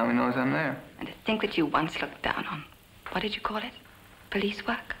around, now he knows I'm there. And to think that you once looked down on, what did you call it? Police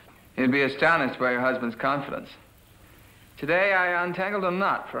work? You'd be astonished by your husband's confidence. Today, I untangled a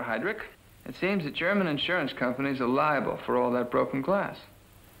knot for Heydrich. It seems that German insurance companies are liable for all that broken glass.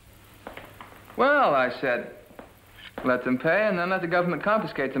 Well, I said, let them pay and then let the government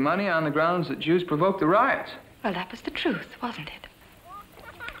confiscate the money on the grounds that Jews provoked the riots. Well, that was the truth, wasn't it?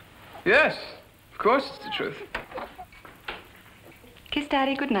 Yes, of course it's the truth. Kiss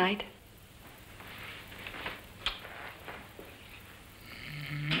Daddy good night.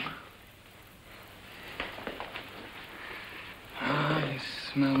 Ah, you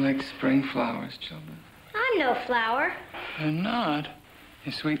smell like spring flowers, children. I'm no flower. You're not.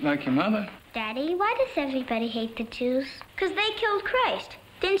 You're sweet like your mother. Daddy, why does everybody hate the Jews? Because they killed Christ.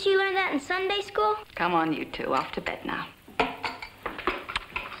 Didn't you learn that in Sunday school? Come on, you two. Off to bed now.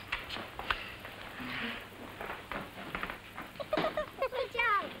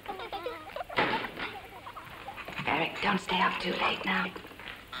 Eric, don't stay up too late now.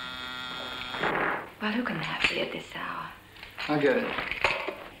 Well, who can that be at this hour? I'll get it.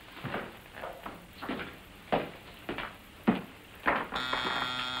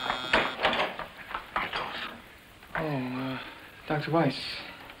 Oh, Dr. Weiss.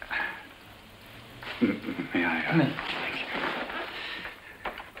 May I? Come in.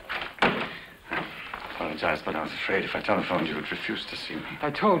 I apologize, but I was afraid if I telephoned you would refuse to see me.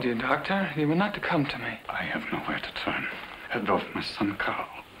 I told you, Doctor, you were not to come to me. I have nowhere to turn. Adolf, my son Carl,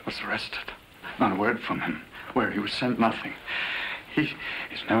 was arrested. Not a word from him. Where he was sent, nothing. He's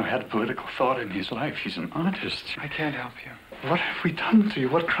never had a political thought in his life. He's an artist. I can't help you. What have we done to you?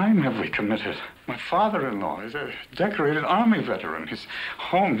 What crime have we committed? My father-in-law is a decorated army veteran. His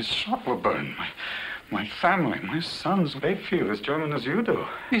home, his shop were burned. My family, my sons, they feel as German as you do.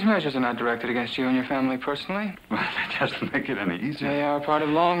 These measures are not directed against you and your family personally. Well, that doesn't make it any easier. They are part of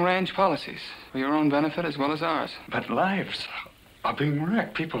long-range policies for your own benefit as well as ours. But lives are being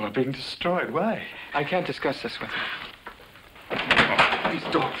wrecked. People are being destroyed. Why? I can't discuss this with you. Oh, please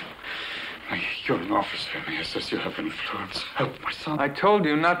don't. You're an officer. May I assess you have influence. Help my son. I told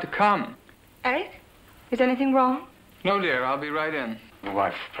you not to come. Eric, is anything wrong? No, dear. I'll be right in. The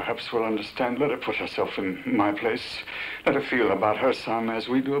wife perhaps will understand. Let her put herself in my place. Let her feel about her son as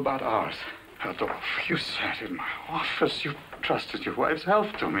we do about ours. Adolf, you sat in my office. You trusted your wife's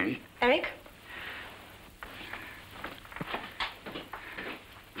health to me. Eric?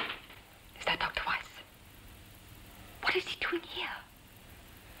 Is that Dr. Weiss? What is he doing here?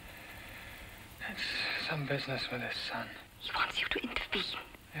 some business with his son. He wants you to intervene.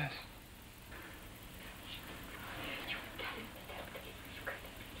 Yes.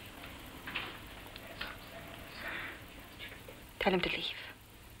 Tell him to leave.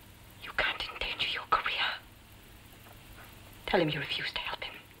 You can't endanger your career. Tell him you refuse to help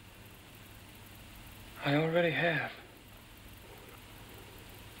him. I already have.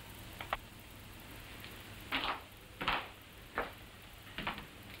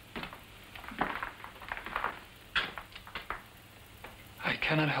 I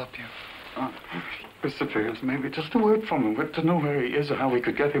cannot help you. Mr. Fields, maybe just a word from him, to know where he is or how we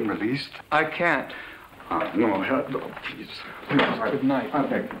could get him released. I can't. No, please. Good night. I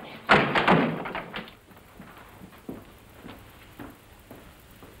beg you.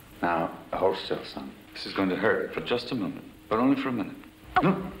 Now, hold still, son. This is going to hurt for just a moment, but only for a minute. Oh.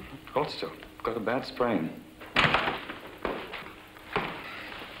 No, hold still. Got a bad sprain.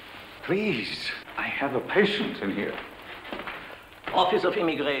 Please, I have a patient in here. Office of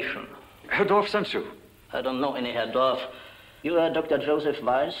Immigration. Herr Dorf sent you. I don't know any Herr Dorf. You are Dr. Joseph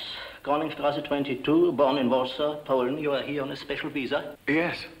Weiss, Groningstrasse 22, born in Warsaw, Poland. You are here on a special visa?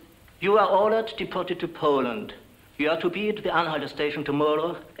 Yes. You are ordered deported to Poland. You are to be at the Anhalter station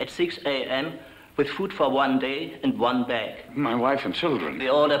tomorrow at 6 a.m. with food for 1 day and 1 bag. My wife and children. The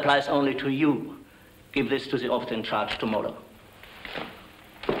order applies only to you. Give this to the officer in charge tomorrow.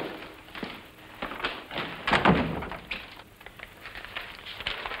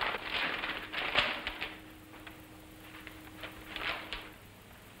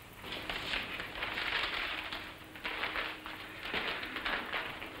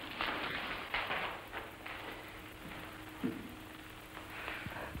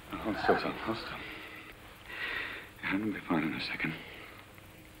 Hold still, son. Hold still. And we'll be fine in a second.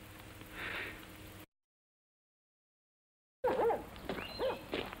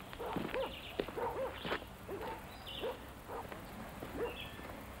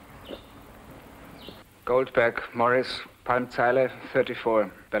 Goldberg, Morris, Palmzeile,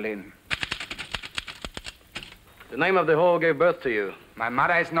 34, Berlin. The name of the whore who gave birth to you. My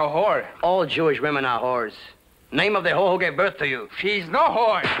mother is no whore. All Jewish women are whores. Name of the whore who gave birth to you. She's no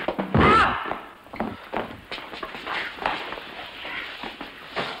whore.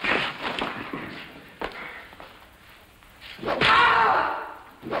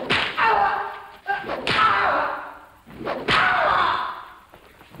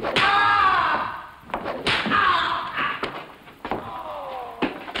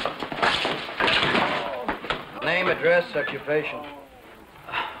 Name, address, occupation.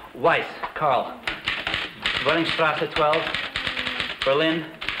 Weiss, Karl. Wollingstrasse 12, Berlin.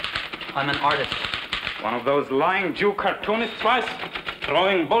 I'm an artist. One of those lying Jew cartoonists, Weiss?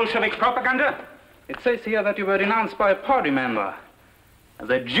 Throwing Bolshevik propaganda? It says here that you were denounced by a party member as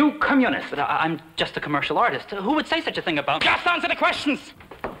a Jew communist. But I'm just a commercial artist. Who would say such a thing about me? Just answer the questions!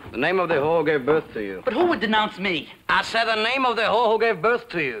 The name of the whore who gave birth to you. But who would denounce me? I said the name of the whore who gave birth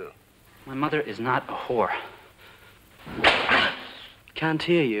to you. My mother is not a whore. Can't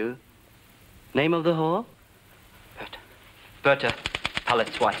hear you. Name of the whore? Bertha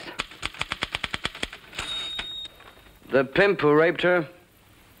Palitz Weiss. The pimp who raped her?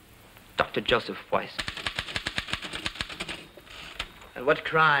 Dr. Joseph Weiss. And what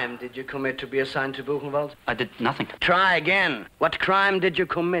crime did you commit to be assigned to Buchenwald? I did nothing. Try again. What crime did you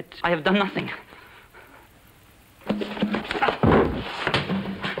commit? I have done nothing.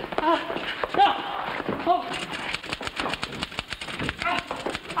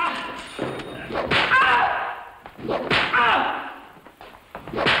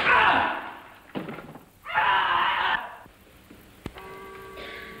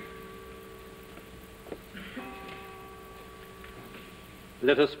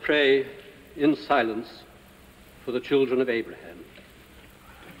 Let us pray in silence for the children of Abraham.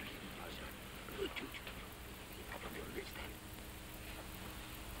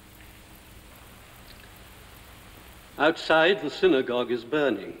 Outside, the synagogue is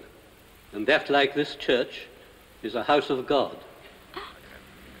burning, and that, like this church, is a house of God.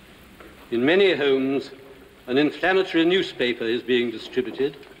 In many homes, an inflammatory newspaper is being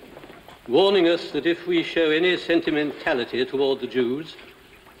distributed, warning us that if we show any sentimentality toward the Jews,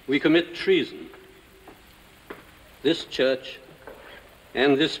 we commit treason. This church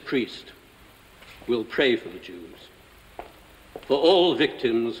and this priest will pray for the Jews. For all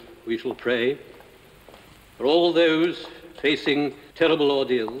victims, we shall pray. For all those facing terrible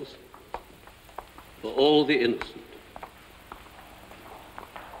ordeals. For all the innocent.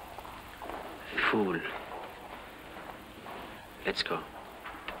 Fool. Let's go.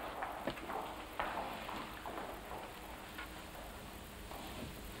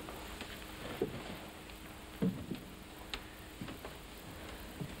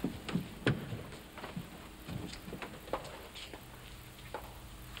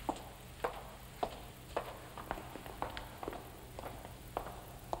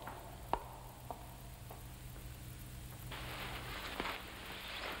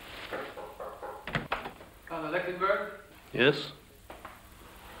 Edinburgh? Yes?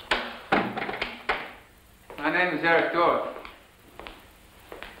 My name is Eric Dorff.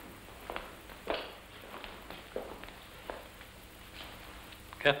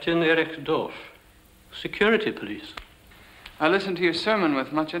 Captain Eric Dorff, security police. I listened to your sermon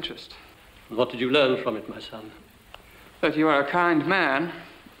with much interest. What did you learn from it, my son? That you are a kind man,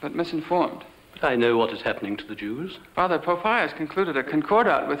 but misinformed. But I know what is happening to the Jews. Father, Pope Pius concluded a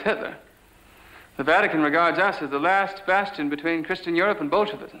concordat with Hitler. The Vatican regards us as the last bastion between Christian Europe and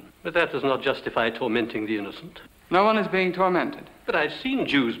Bolshevism. But that does not justify tormenting the innocent. No one is being tormented. But I've seen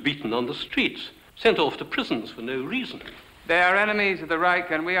Jews beaten on the streets, sent off to prisons for no reason. They are enemies of the Reich,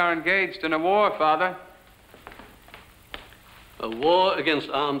 and we are engaged in a war, Father. A war against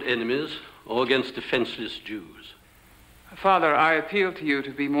armed enemies or against defenseless Jews? Father, I appeal to you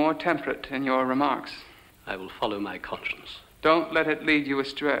to be more temperate in your remarks. I will follow my conscience. Don't let it lead you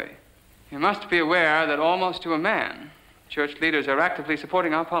astray. You must be aware that almost to a man, church leaders are actively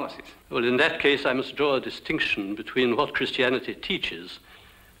supporting our policies. Well, in that case, I must draw a distinction between what Christianity teaches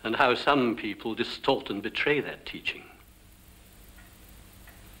and how some people distort and betray that teaching.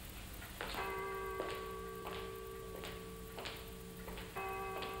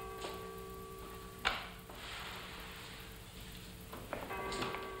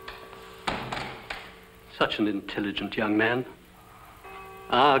 Such an intelligent young man.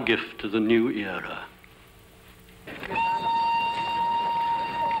 Our gift to the new era.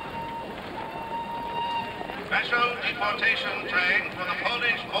 Special deportation train for the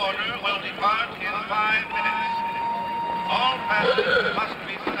Polish border will depart in 5 minutes. All passengers must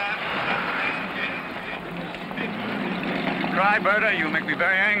be stamped at the main gate. Cry, Berta, you make me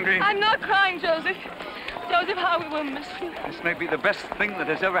very angry. I'm not crying, Joseph. Joseph, how we will miss you. This may be the best thing that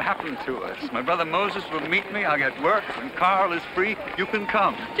has ever happened to us. My brother Moses will meet me. I'll get work. When Carl is free, you can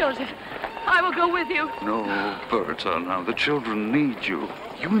come. Joseph, I will go with you. No, Berta, now the children need you.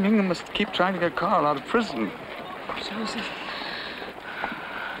 You and Ingham must keep trying to get Carl out of prison. Joseph,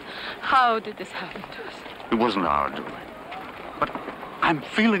 how did this happen to us? It wasn't our doing. But I'm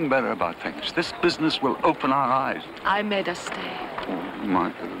feeling better about things. This business will open our eyes. I made us stay. Oh,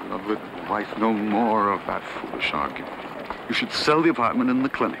 my beloved wife, no more of that foolish argument. You should sell the apartment in the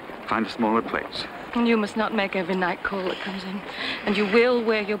clinic. Find a smaller place. And you must not make every night call that comes in. And you will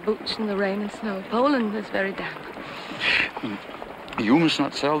wear your boots in the rain and snow. Poland is very damp. You must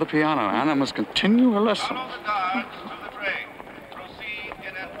not sell the piano. Anna must continue her lesson.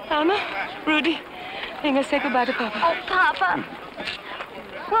 Alma, Rudy, Inga, say goodbye to Papa. Oh, Papa.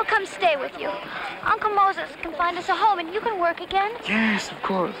 We'll come stay with you. Uncle Moses can find us a home and you can work again. Yes, of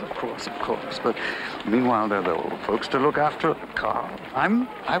course. But meanwhile, there are the old folks to look after. Carl,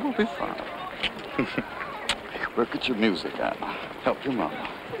 I will be fine. Work at your music, Anna. Help your mama.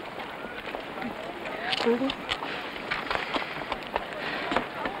 Rudy?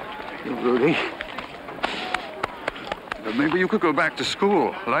 Rudy? Maybe you could go back to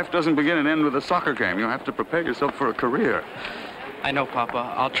school. Life doesn't begin and end with a soccer game. You have to prepare yourself for a career. I know,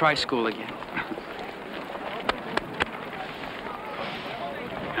 Papa. I'll try school again.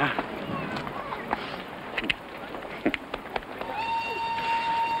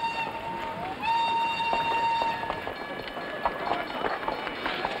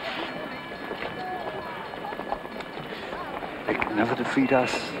 They can never defeat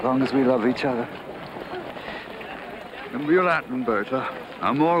us as long as we love each other. Remember your Latin, Berta.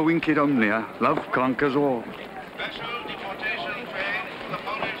 Amor vincit omnia. Love conquers all. Special deportation train for the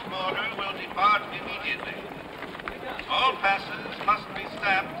Polish border will depart immediately. All passes must be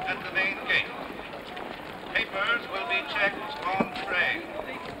stamped at the main gate. Papers will be checked on train.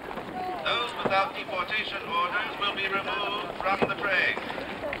 Those without deportation orders will be removed from the train.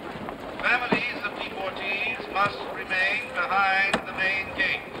 Families of deportees must remain behind the main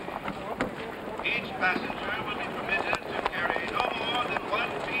gate. Each passenger will be permitted to carry no more than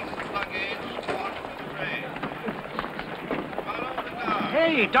one piece of luggage onto the train. Follow the guard.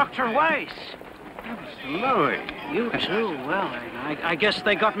 Hey, Dr. Weiss. Louis, you too. Well, I guess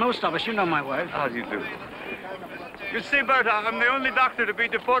they got most of us. You know my wife. How do you do? You see, Berta, I'm the only doctor to be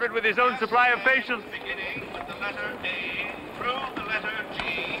deported with his own supply of patients. Beginning with the letter A through the letter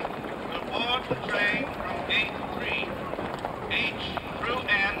G, will board the train from gate 3. H through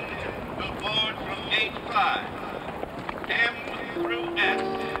N will board from gate 5. M through S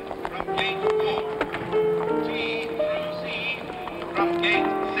from gate 4. T through Z from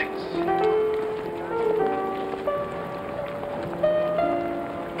gate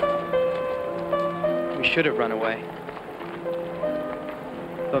 6. We should have run away.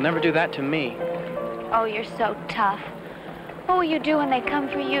 They'll never do that to me. Oh, you're so tough. What will you do when they come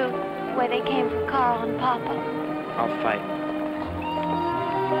for you, the way they came for Carl and Papa? I'll fight.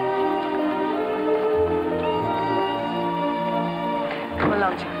 Come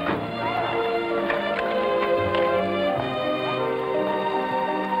along, John.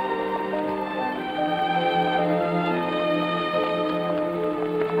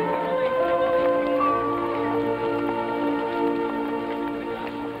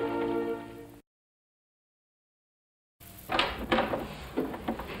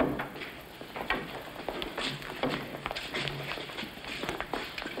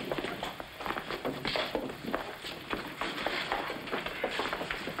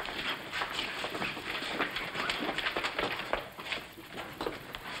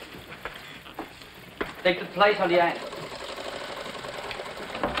 Take the place on the end.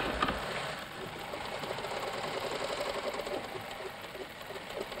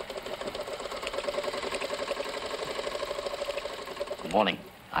 Good morning.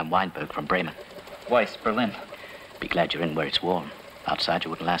 I'm Weinberg from Bremen. Weiss, Berlin. Be glad you're in where it's warm. Outside,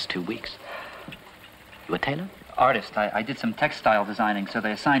 you wouldn't last 2 weeks. You a tailor? Artist. I did some textile designing, so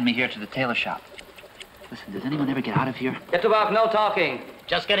they assigned me here to the tailor shop. Listen, does anyone ever get out of here? Get to work, no talking.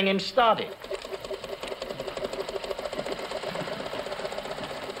 Just getting him started.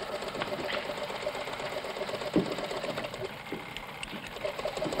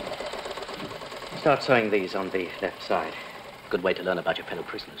 Start sewing these on the left side. Good way to learn about your fellow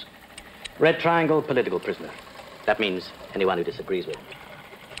prisoners. Red triangle, political prisoner. That means anyone who disagrees with him.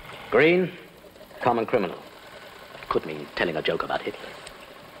 Green, common criminal. Could mean telling a joke about Hitler.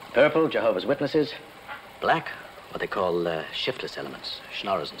 Purple, Jehovah's Witnesses. Black, what they call shiftless elements,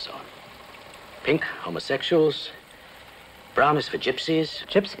 schnorrers and so on. Pink, homosexuals. Brown is for gypsies.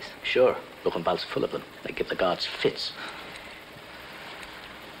 Gypsies? Sure. Buchenwald's full of them. They give the guards fits.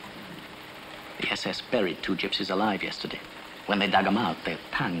 The SS buried 2 gypsies alive yesterday. When they dug them out, their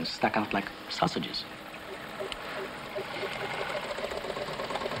tongues stuck out like sausages.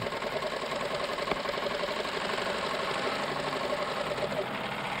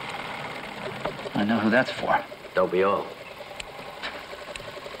 I know who that's for. Don't we all?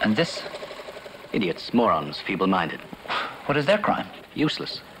 And this? Idiots, morons, feeble-minded. What is their crime?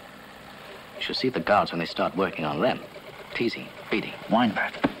 Useless. You should see the guards when they start working on them. Teasing, beating.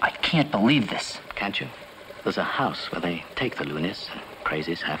 Weinberg, I can't believe this. Can't you? There's a house where they take the loonies,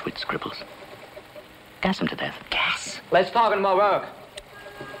 crazies, half-wits, cripples. Gas them to death. Gas? Let's talk about work.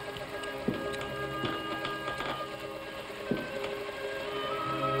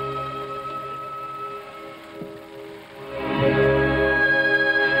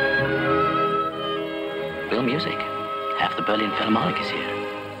 Real music. Half the Berlin Philharmonic is here.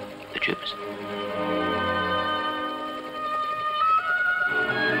 The Jews.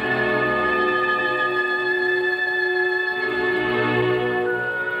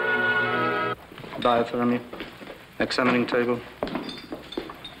 Diathermy, examining table,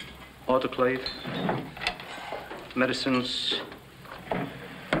 autoclave, medicines.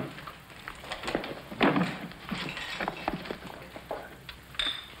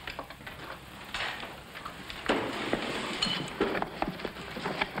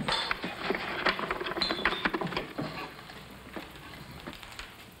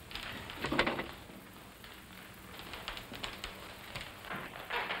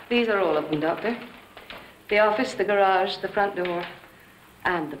 These are all of them, Doctor. The office, the garage, the front door,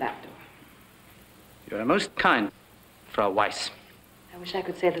 and the back door. You're most kind, Frau Weiss. I wish I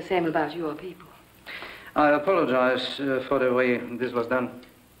could say the same about your people. I apologize for the way this was done.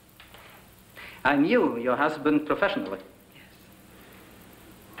 I knew your husband professionally.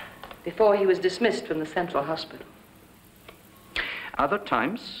 Before he was dismissed from the Central Hospital. Other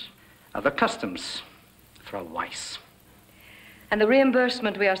times, other customs, Frau Weiss. And the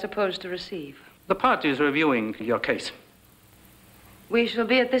reimbursement we are supposed to receive. The party is reviewing your case. We shall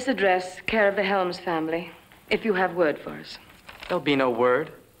be at this address, care of the Helms family, if you have word for us. There'll be no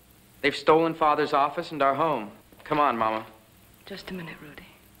word. They've stolen Father's office and our home. Come on, Mama. Just a minute, Rudy.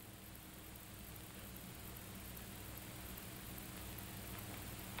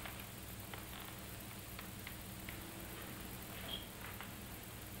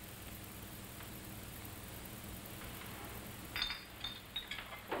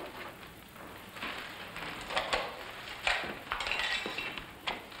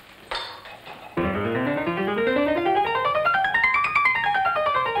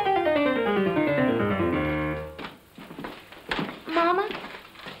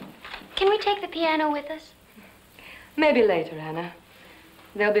 Piano with us? Maybe later, Anna.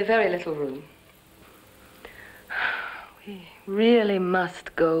 There'll be very little room. We really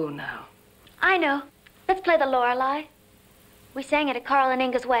must go now. I know. Let's play the Lorelei. We sang it at Carl and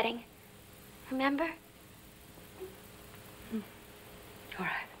Inga's wedding. Remember? All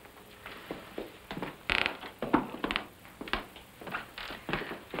right.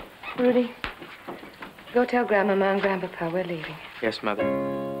 Rudy, go tell Grandmama and Grandpapa we're leaving. Yes, Mother.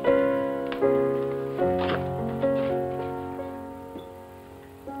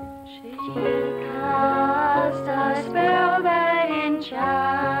 She cast a spell that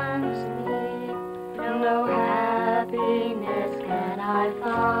enchants me. No happiness can I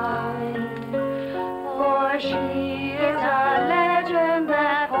find, for she is a legend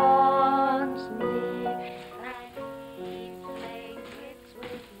that haunts me and keeps playing tricks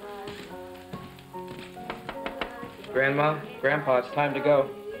with my mind. Grandma, Grandpa, it's time to go.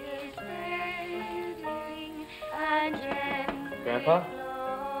 Grandpa?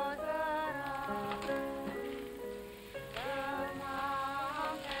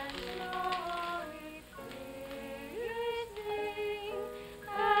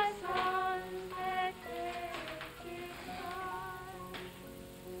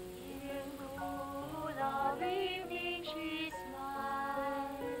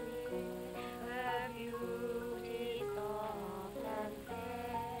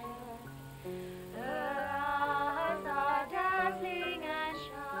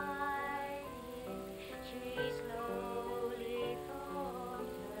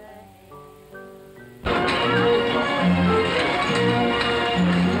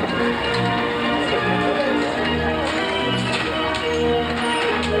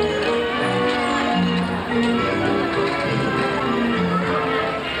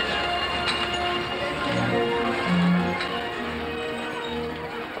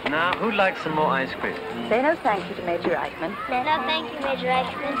 Now, who'd like some more ice cream? Say no thank you to Major Eichmann. No, thank you, Major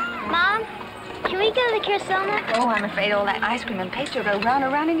Eichmann. Mom, can we go to the Kirsona? Oh, I'm afraid all that ice cream and pastry will go round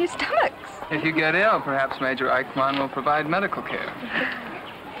and round in your stomachs. If you get ill, perhaps Major Eichmann will provide medical care.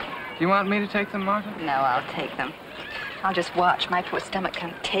 Do you want me to take them, Martha? No, I'll take them. I'll just watch. My poor stomach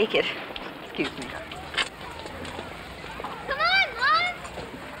can't take it. Excuse me. Come on, Mom!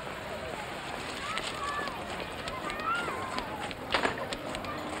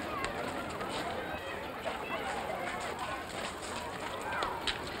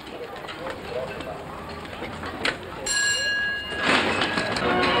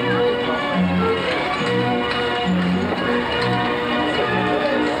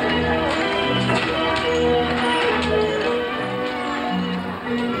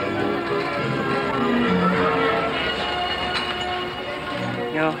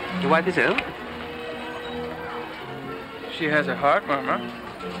 Your wife is ill? She has a heart murmur.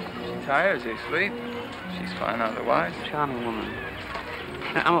 She tires easily. She's fine otherwise. Charming woman.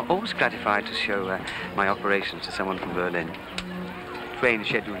 Now, I'm always gratified to show my operations to someone from Berlin. Train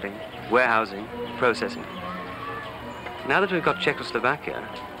scheduling, warehousing, processing. Now that we've got Czechoslovakia,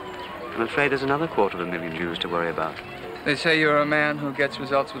 I'm afraid there's another 250,000 Jews to worry about. They say you're a man who gets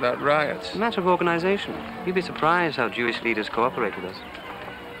results without riots. It's a matter of organization. You'd be surprised how Jewish leaders cooperate with us.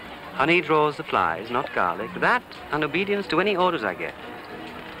 Honey draws the flies, not garlic. That and obedience to any orders I get.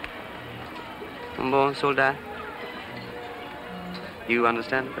 Bon soldat. You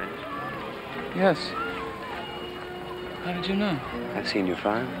understand French? Yes. How did you know? I've seen your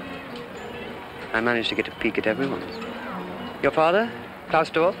file. I managed to get a peek at everyone's. Your father, Klaus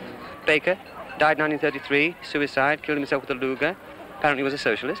Dorf, baker, died 1933, suicide, killed himself with a Luger. Apparently was a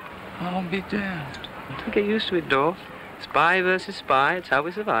socialist. I'll be damned. Don't get used to it, Dorf. Spy versus spy, it's how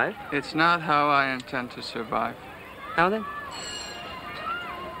we survive. It's not how I intend to survive. How then?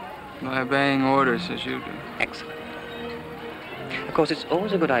 By obeying orders as you do. Excellent. Of course, it's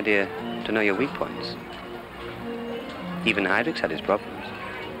always a good idea to know your weak points. Even Heydrich's had his problems.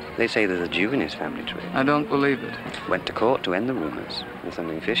 They say there's a Jew in his family tree. I don't believe it. Went to court to end the rumors. There's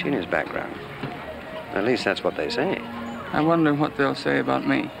something fishy in his background. At least that's what they say. I wonder what they'll say about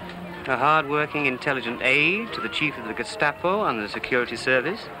me. A hard-working, intelligent aide to the chief of the Gestapo and the security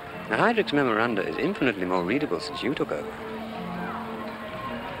service. Now, Heydrich's memoranda is infinitely more readable since you took over.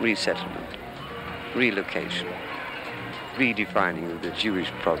 Resettlement, relocation, redefining of the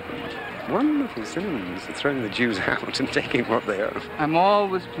Jewish problem. Wonderful synonyms for throwing the Jews out and taking what they own. I'm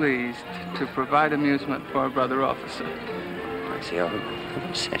always pleased to provide amusement for a brother officer. I see, I've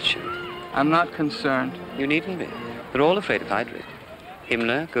upset you. I'm not concerned. You needn't be. They're all afraid of Heydrich.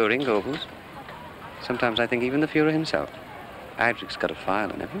 Himmler, Goering, Goebbels. Sometimes I think even the Fuhrer himself. Heydrich's got a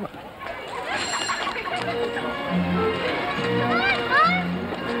file on everyone.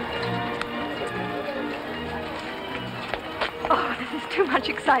 Oh, this is too much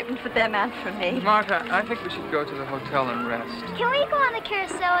excitement for them and for me. Martha, I think we should go to the hotel and rest. Can we go on the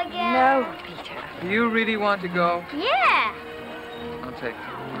carousel again? No, Peter. Do you really want to go? Yeah. I'll take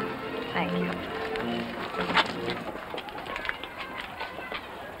you. Thank you.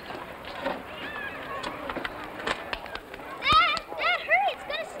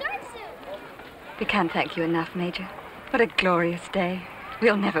 We can't thank you enough, Major. What a glorious day.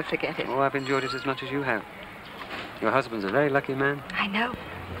 We'll never forget it. Oh, I've enjoyed it as much as you have. Your husband's a very lucky man. I know.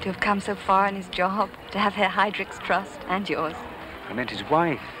 To have come so far in his job, to have Herr Heydrich's trust and yours. I meant his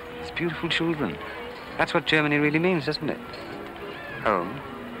wife, his beautiful children. That's what Germany really means, doesn't it? Home,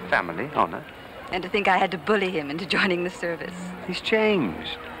 family, honor. And to think I had to bully him into joining the service. He's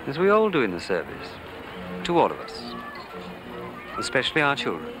changed, as we all do in the service. To all of us. Especially our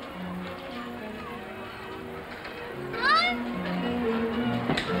children.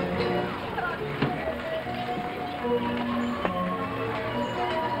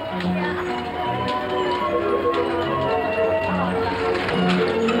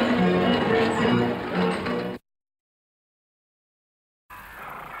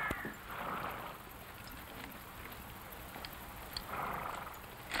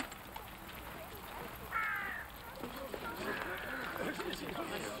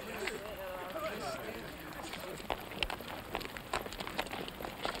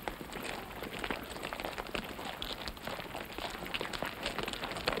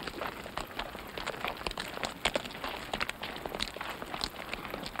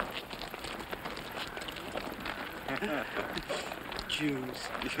 Jews.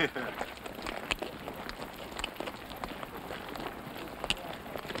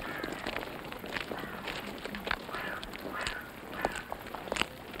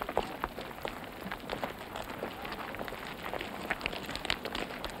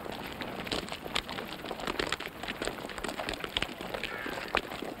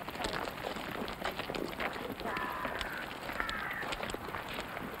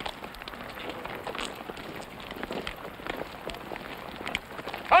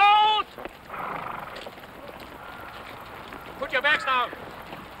 Put your bags down.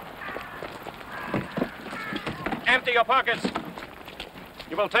 Empty your pockets.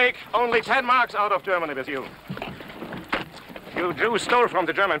 You will take only 10 marks out of Germany with you. You Jews stole from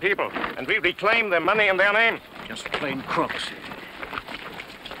the German people, and we reclaim their money in their name. Just plain crooks.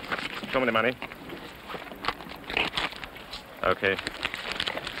 Show me the money. Okay.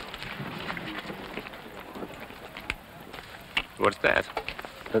 What's that?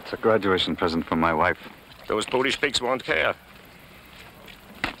 That's a graduation present from my wife. Those Polish pigs won't care.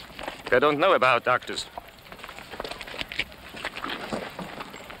 They don't know about doctors.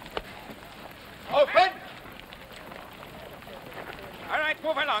 Open! All right,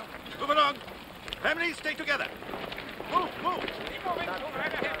 move along. Move along. Families, stay together. Move, move. Keep moving. Move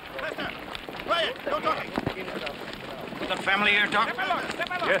right ahead. Faster. Quiet. No talking. The family here, Doc?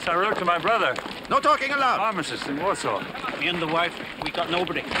 Yes, I wrote to my brother. No talking aloud. Pharmacist in Warsaw. Me and the wife, we got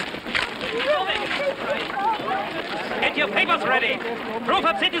nobody. Get your papers ready. Proof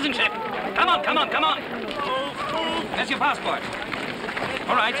of citizenship. Come on, come on, come on. There's your passport.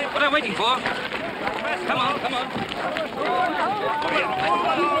 All right, what are you waiting for? Come on, come on.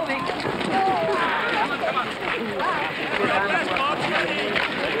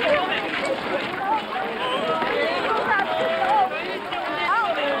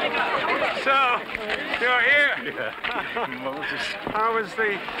 So, you're here? Yeah. Moses. How was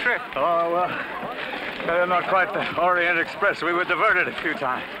the trip? Oh, well, not quite the Orient Express. We were diverted a few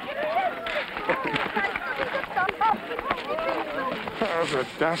times. Oh, the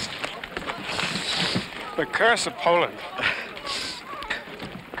dust. The curse of Poland.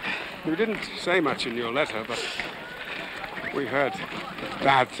 You didn't say much in your letter, but we heard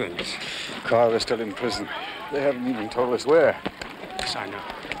bad things. Carl is still in prison. They haven't even told us where. Yes, I know.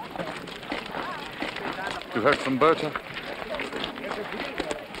 You heard from Berta?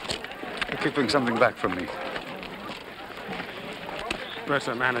 They're keeping something back from me.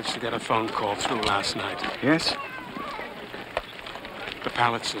 Berta managed to get a phone call through last night. Yes? The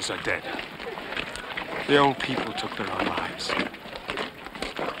Palitzers are dead. The old people took their own lives.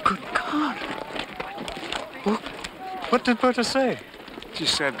 Good God. What did Berta say? She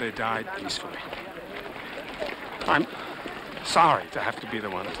said they died peacefully. I'm sorry to have to be the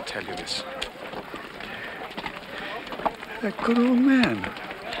one to tell you this. That good old man.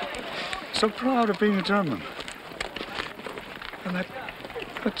 So proud of being a German. And that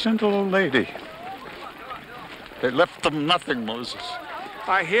gentle old lady. They left them nothing, Moses.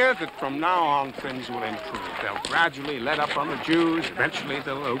 I hear that from now on things will improve. They'll gradually let up on the Jews. Eventually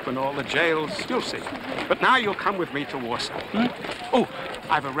they'll open all the jails. You'll see. But now you'll come with me to Warsaw. Oh,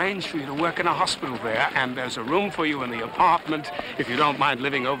 I've arranged for you to work in a hospital there, and there's a room for you in the apartment if you don't mind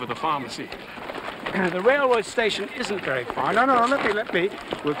living over the pharmacy. The railroad station isn't very far. No, let me.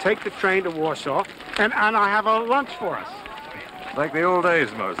 We'll take the train to Warsaw, and I have a lunch for us. Like the old days,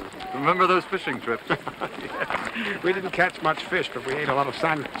 Moses. Remember those fishing trips? Yes. We didn't catch much fish, but we ate a lot of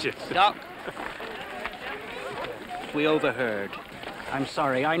sandwiches. Doc, We overheard. I'm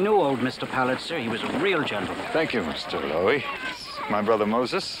sorry. I knew old Mr. Palitzer. He was a real gentleman. Thank you, Mr. Lowy. My brother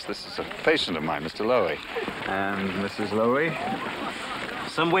Moses. This is a patient of mine, Mr. Lowy. And Mrs. Lowy.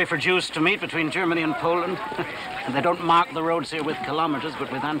 Some way for Jews to meet between Germany and Poland. And they don't mark the roads here with kilometers,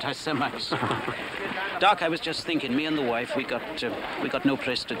 but with anti-Semites. Doc, I was just thinking, me and the wife, we got no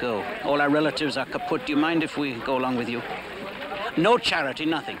place to go. All our relatives are kaput. Do you mind if we go along with you? No charity,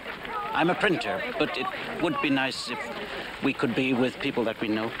 nothing. I'm a printer, but it would be nice if we could be with people that we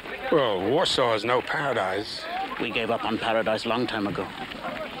know. Well, Warsaw is no paradise. We gave up on paradise a long time ago.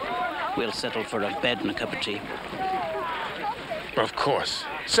 We'll settle for a bed and a cup of tea. Of course.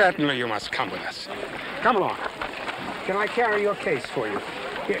 Certainly you must come with us. Come along. Can I carry your case for you?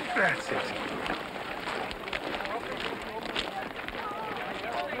 Here, that's it.